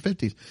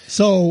 1950s.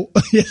 So,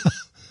 yeah.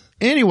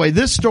 Anyway,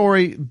 this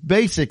story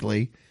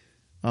basically,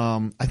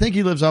 I think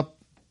he lives up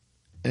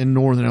in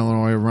northern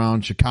Illinois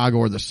around Chicago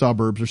or the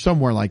suburbs or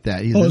somewhere like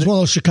that. Oh, it's one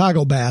of those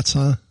Chicago bats,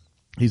 huh?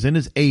 He's in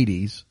his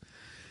 80s.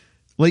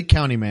 Lake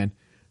County man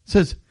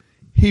says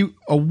he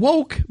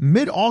awoke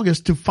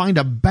mid-August to find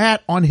a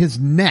bat on his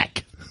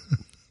neck.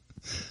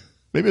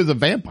 Maybe it was a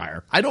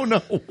vampire. I don't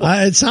know.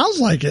 It sounds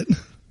like it.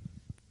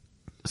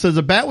 Says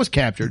a bat was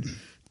captured,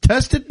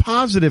 tested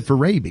positive for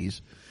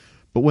rabies,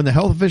 but when the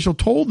health official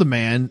told the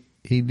man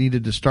he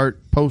needed to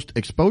start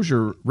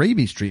post-exposure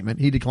rabies treatment,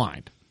 he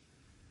declined.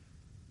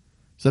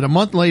 Said a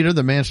month later,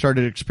 the man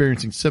started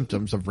experiencing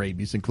symptoms of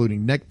rabies,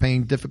 including neck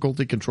pain,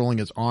 difficulty controlling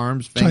his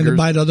arms, fingers. Trying to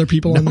bite other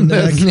people on the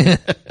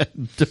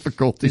neck.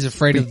 Difficulty. He's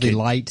afraid of the speaking.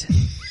 light.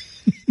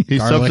 He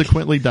garlic.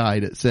 subsequently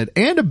died, it said.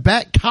 And a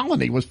bat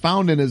colony was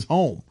found in his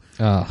home.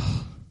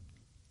 Oh,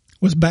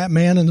 Was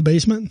Batman in the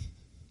basement?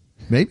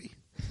 Maybe.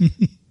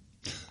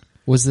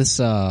 was this?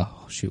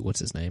 What's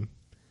his name?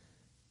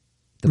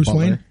 The Bruce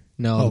butler? Wayne?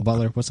 No, Oh. the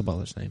butler. What's the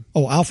butler's name?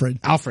 Oh, Alfred.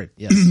 Alfred.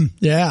 Yes.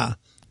 Yeah.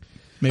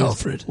 Maybe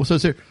Alfred. Well, it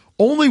says here,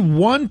 only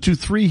 1 to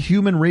 3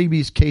 human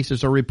rabies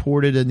cases are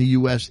reported in the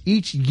U.S.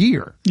 each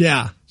year.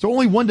 Yeah. So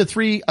only 1 to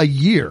 3 a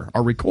year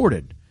are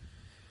recorded.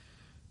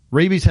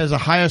 Rabies has the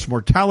highest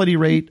mortality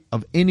rate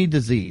of any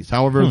disease.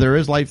 However, there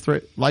is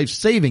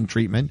life-saving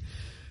treatment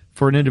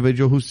for an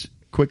individual who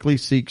quickly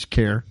seeks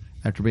care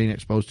after being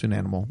exposed to an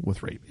animal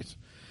with rabies.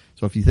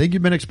 So if you think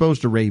you've been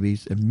exposed to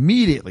rabies,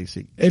 immediately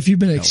seek. If you've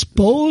been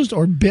exposed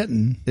or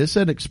bitten. It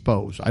said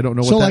exposed. I don't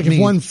know So what that like means.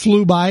 if one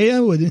flew by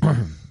you, would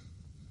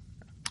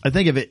I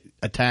think if it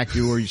attacked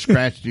you or you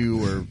scratched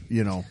you or,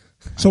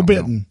 so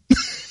bitten.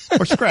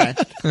 or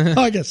scratched.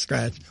 Oh, I guess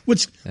scratch.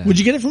 Would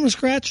you get it from a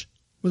scratch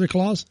with your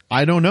claws?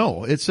 I don't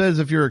know. It says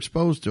if you're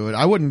exposed to it,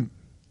 I wouldn't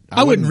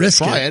risk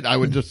try it. I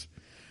would just,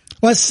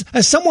 Well,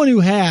 as someone who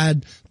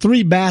had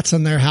 3 bats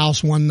in their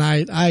house one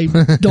night, I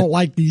don't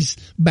like these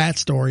bat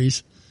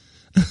stories.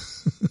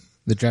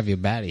 The drive you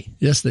batty.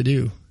 Yes, they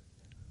do.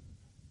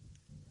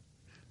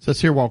 says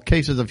here, while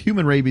cases of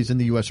human rabies in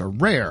the U.S. are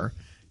rare,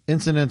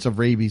 incidents of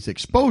rabies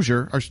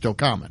exposure are still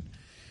common,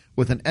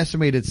 with an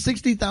estimated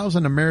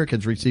 60,000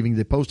 Americans receiving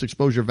the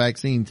post-exposure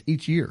vaccines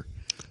each year.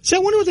 See, I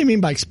wonder what they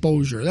mean by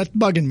exposure. That's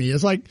bugging me.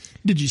 It's like,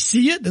 did you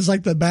see it? It's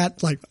like the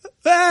bat, like,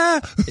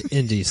 ah!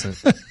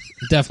 Indecent.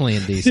 Definitely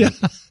indecent.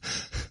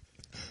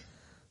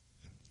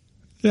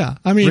 Yeah.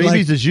 I mean,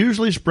 Rabies like, is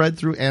usually spread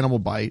through animal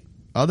bite.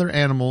 Other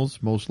animals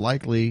most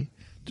likely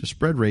to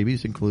spread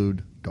rabies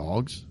include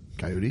dogs,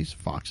 coyotes,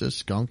 foxes,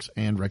 skunks,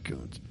 and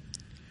raccoons.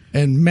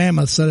 and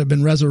mammoths that have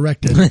been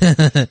resurrected.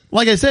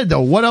 Like I said,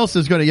 though, what else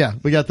is going to,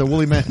 we got the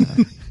woolly man,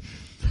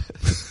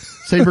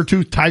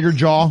 saber-toothed tiger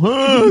jaw.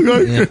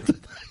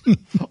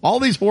 All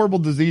these horrible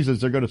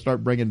diseases they're going to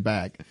start bringing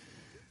back.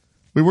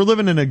 We were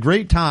living in a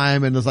great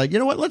time and it's like, you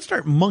know what? Let's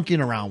start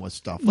monkeying around with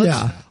stuff.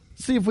 Let's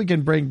see if we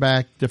can bring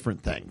back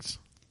different things.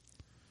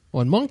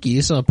 Well, and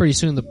monkeys, pretty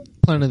soon the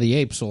Planet of the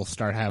Apes will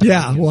start having.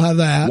 Yeah, monkeys. we'll have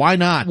that. Why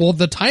not? Well,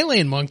 the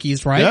Thailand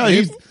monkeys, right?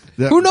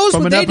 Yeah, Who knows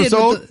from what an they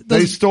episode, did? With they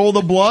those- stole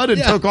the blood and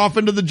Yeah. took off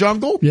into the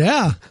jungle.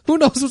 Yeah. Who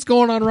knows what's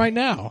going on right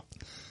now?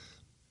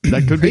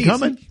 That could be Crazy.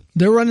 coming.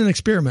 They're running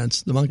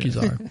experiments. The monkeys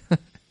are.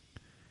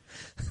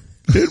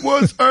 It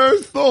was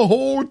Earth the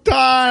whole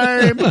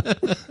time.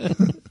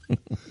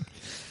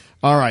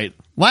 All right.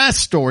 Last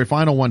story,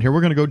 final one here.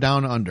 We're going to go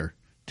down under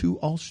to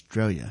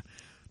Australia.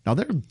 Now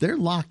they're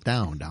locked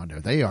down down there.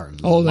 They are.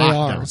 Oh, they locked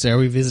are. down. So are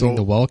we visiting So-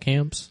 the well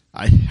camps?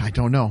 I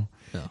don't know.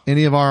 No.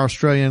 Any of our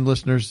Australian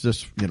listeners,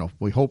 just,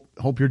 we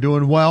hope you're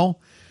doing well.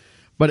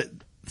 But it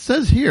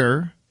says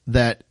here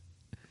that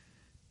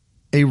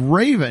a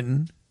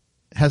raven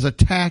has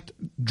attacked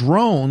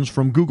drones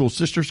from Google's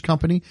sister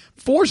company,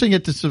 forcing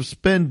it to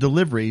suspend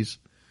deliveries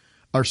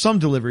or some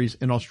deliveries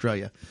in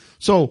Australia.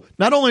 So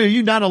not only are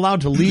you not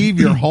allowed to leave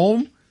your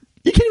home,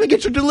 you can't even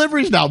get your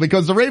deliveries now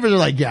because the ravens are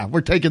like, yeah,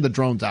 we're taking the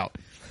drones out.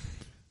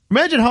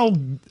 Imagine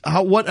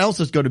how what else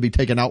is going to be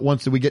taken out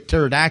once we get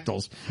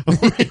pterodactyls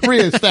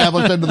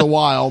reestablished into the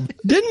wild.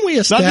 Didn't we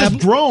Not just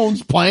establish?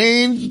 drones,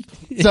 planes,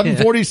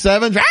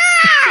 747s.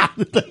 Ah!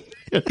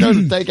 They're going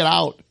to take it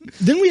out.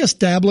 Didn't we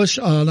establish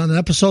on an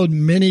episode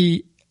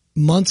many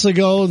months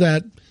ago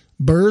that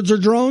birds are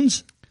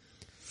drones?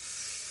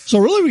 So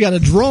really, we got a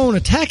drone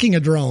attacking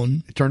a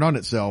drone. It turned on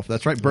itself.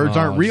 That's right. Birds Oh,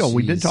 aren't real.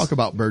 We did jeez. talk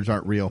about birds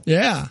aren't real.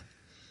 Yeah.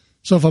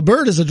 So if a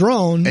bird is a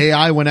drone,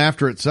 AI went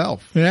after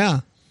itself.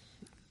 yeah,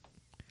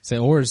 Say,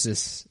 or is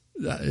this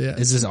Yeah.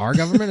 Is this our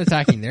government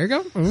attacking their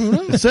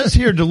government? It says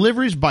here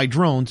deliveries by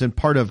drones in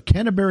part of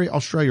Canterbury,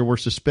 Australia were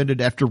suspended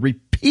after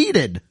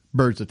repeated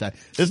birds attack.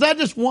 It's not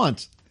just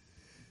once.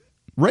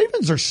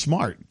 Ravens are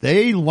smart.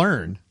 They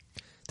learn.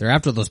 They're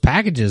after those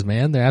packages,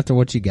 man. They're after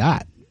what you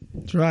got.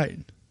 That's right.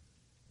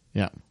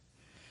 Yeah.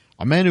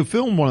 A man who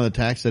filmed one of the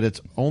attacks said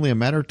it's only a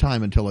matter of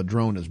time until a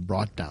drone is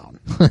brought down.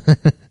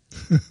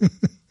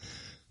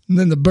 And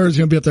then the birds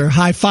going to be up there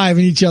high-fiving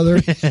each other.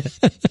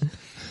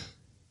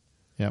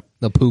 Yep.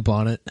 They'll poop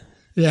on it.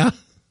 Yeah.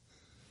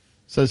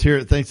 Says here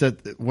it thinks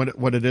that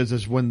what it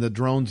is when the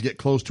drones get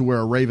close to where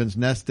a raven's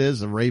nest is,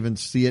 the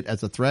ravens see it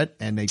as a threat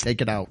and they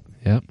take it out.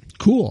 Yep.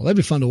 Cool. That'd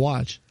be fun to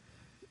watch.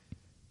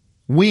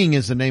 Wing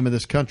is the name of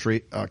this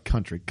company.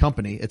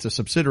 It's a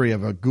subsidiary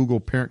of a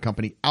Google parent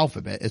company,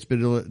 Alphabet. It's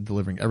been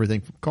delivering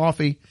everything from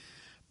coffee,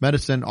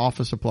 medicine,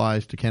 office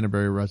supplies to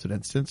Canterbury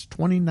residents since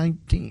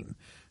 2019.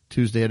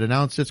 Tuesday it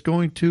announced it's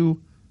going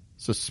to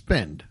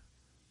suspend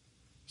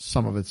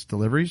some of its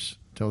deliveries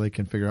until they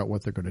can figure out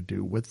what they're going to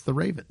do with the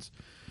ravens.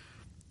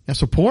 Yeah,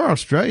 so poor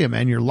Australia,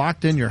 man. You're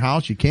locked in your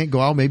house. You can't go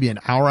out maybe an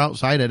hour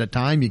outside at a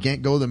time. You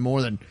can't go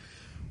more than,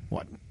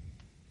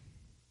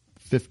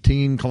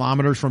 15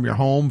 kilometers from your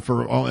home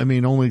for,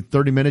 only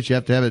 30 minutes. You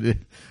have to have it.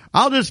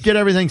 I'll just get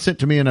everything sent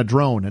to me in a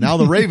drone. And now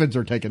the ravens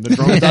are taking the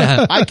drones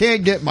out. I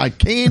can't get my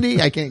candy.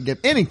 I can't get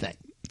anything.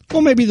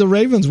 Well, maybe the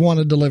ravens want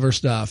to deliver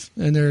stuff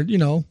and they're,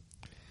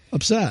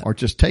 upset. Or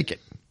just take it.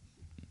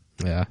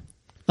 Yeah.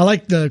 I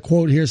like the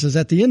quote here. It says,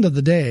 at the end of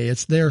the day,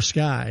 it's their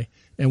sky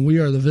and we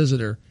are the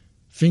visitor.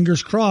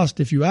 Fingers crossed,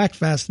 if you act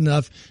fast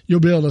enough, you'll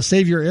be able to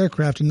save your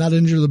aircraft and not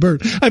injure the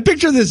bird. I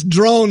picture this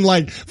drone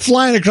like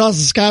flying across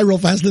the sky real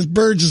fast. This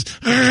bird just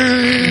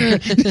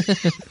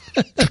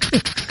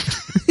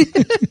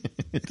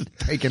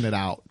taking it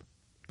out.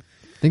 I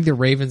think the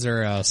ravens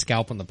are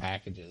scalping the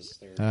packages.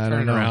 They're I don't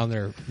turning know. around.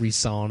 They're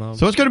resawing them.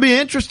 So it's going to be an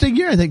interesting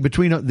year, I think,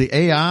 between the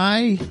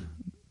AI,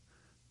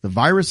 the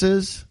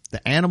viruses,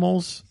 the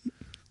animals,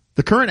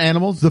 the current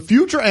animals, the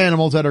future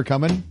animals that are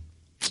coming.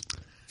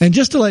 And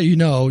just to let you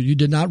know, you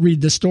did not read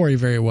this story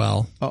very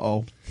well.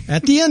 Uh-oh.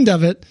 At the end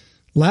of it,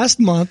 last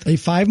month, a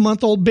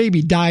 5-month-old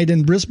baby died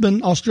in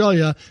Brisbane,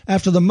 Australia,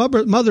 after the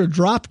mother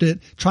dropped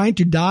it trying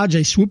to dodge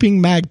a swooping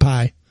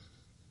magpie.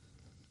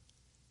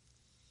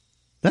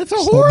 That's a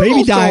So horrible the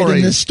baby died story.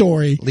 in this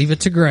story. Leave it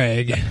to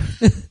Greg.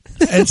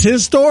 It's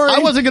his story. I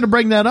wasn't going to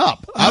bring that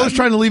up. I was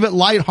trying to leave it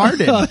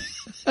lighthearted. I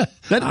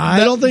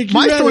don't think you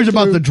my read story's it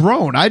about through. the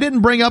drone. I didn't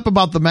bring up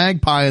about the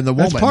magpie and the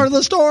woman. That's part of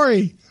the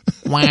story.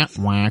 Wah,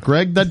 wah,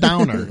 Greg the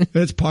Downer.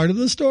 It's part of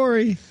the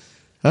story.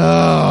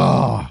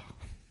 Oh.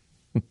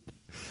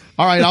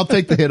 All right, I'll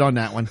take the hit on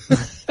that one.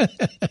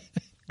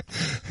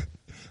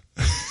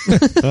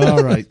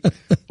 All right.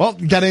 Well,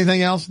 got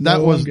anything else?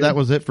 No, I'm good. That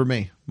was it for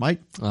me. Mike?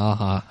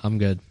 I'm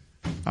good.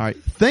 All right.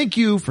 Thank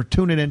you for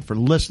tuning in, for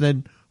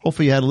listening.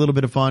 Hopefully you had a little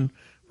bit of fun.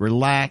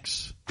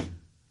 Relax.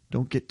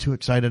 Don't get too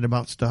excited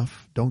about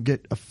stuff. Don't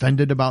get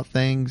offended about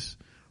things.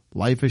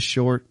 Life is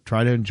short.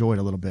 Try to enjoy it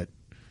a little bit.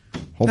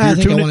 Hopefully I think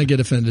I tuning- want to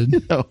get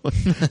offended.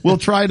 We'll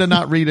try to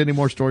not read any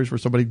more stories where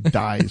somebody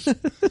dies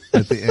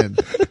at the end.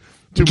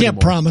 We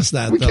can't promise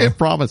that, We though. can't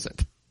promise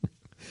it.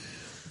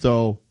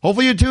 So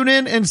hopefully you tune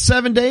in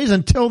 7 days.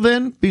 Until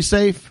then, be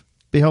safe,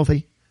 be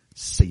healthy.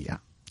 See ya.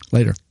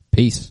 Later.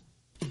 Peace.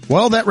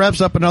 Well, that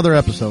wraps up another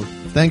episode.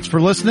 Thanks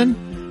for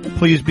listening.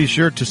 Please be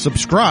sure to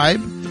subscribe,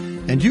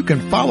 and you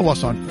can follow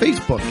us on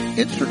Facebook,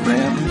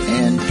 Instagram,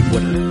 and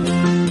Twitter.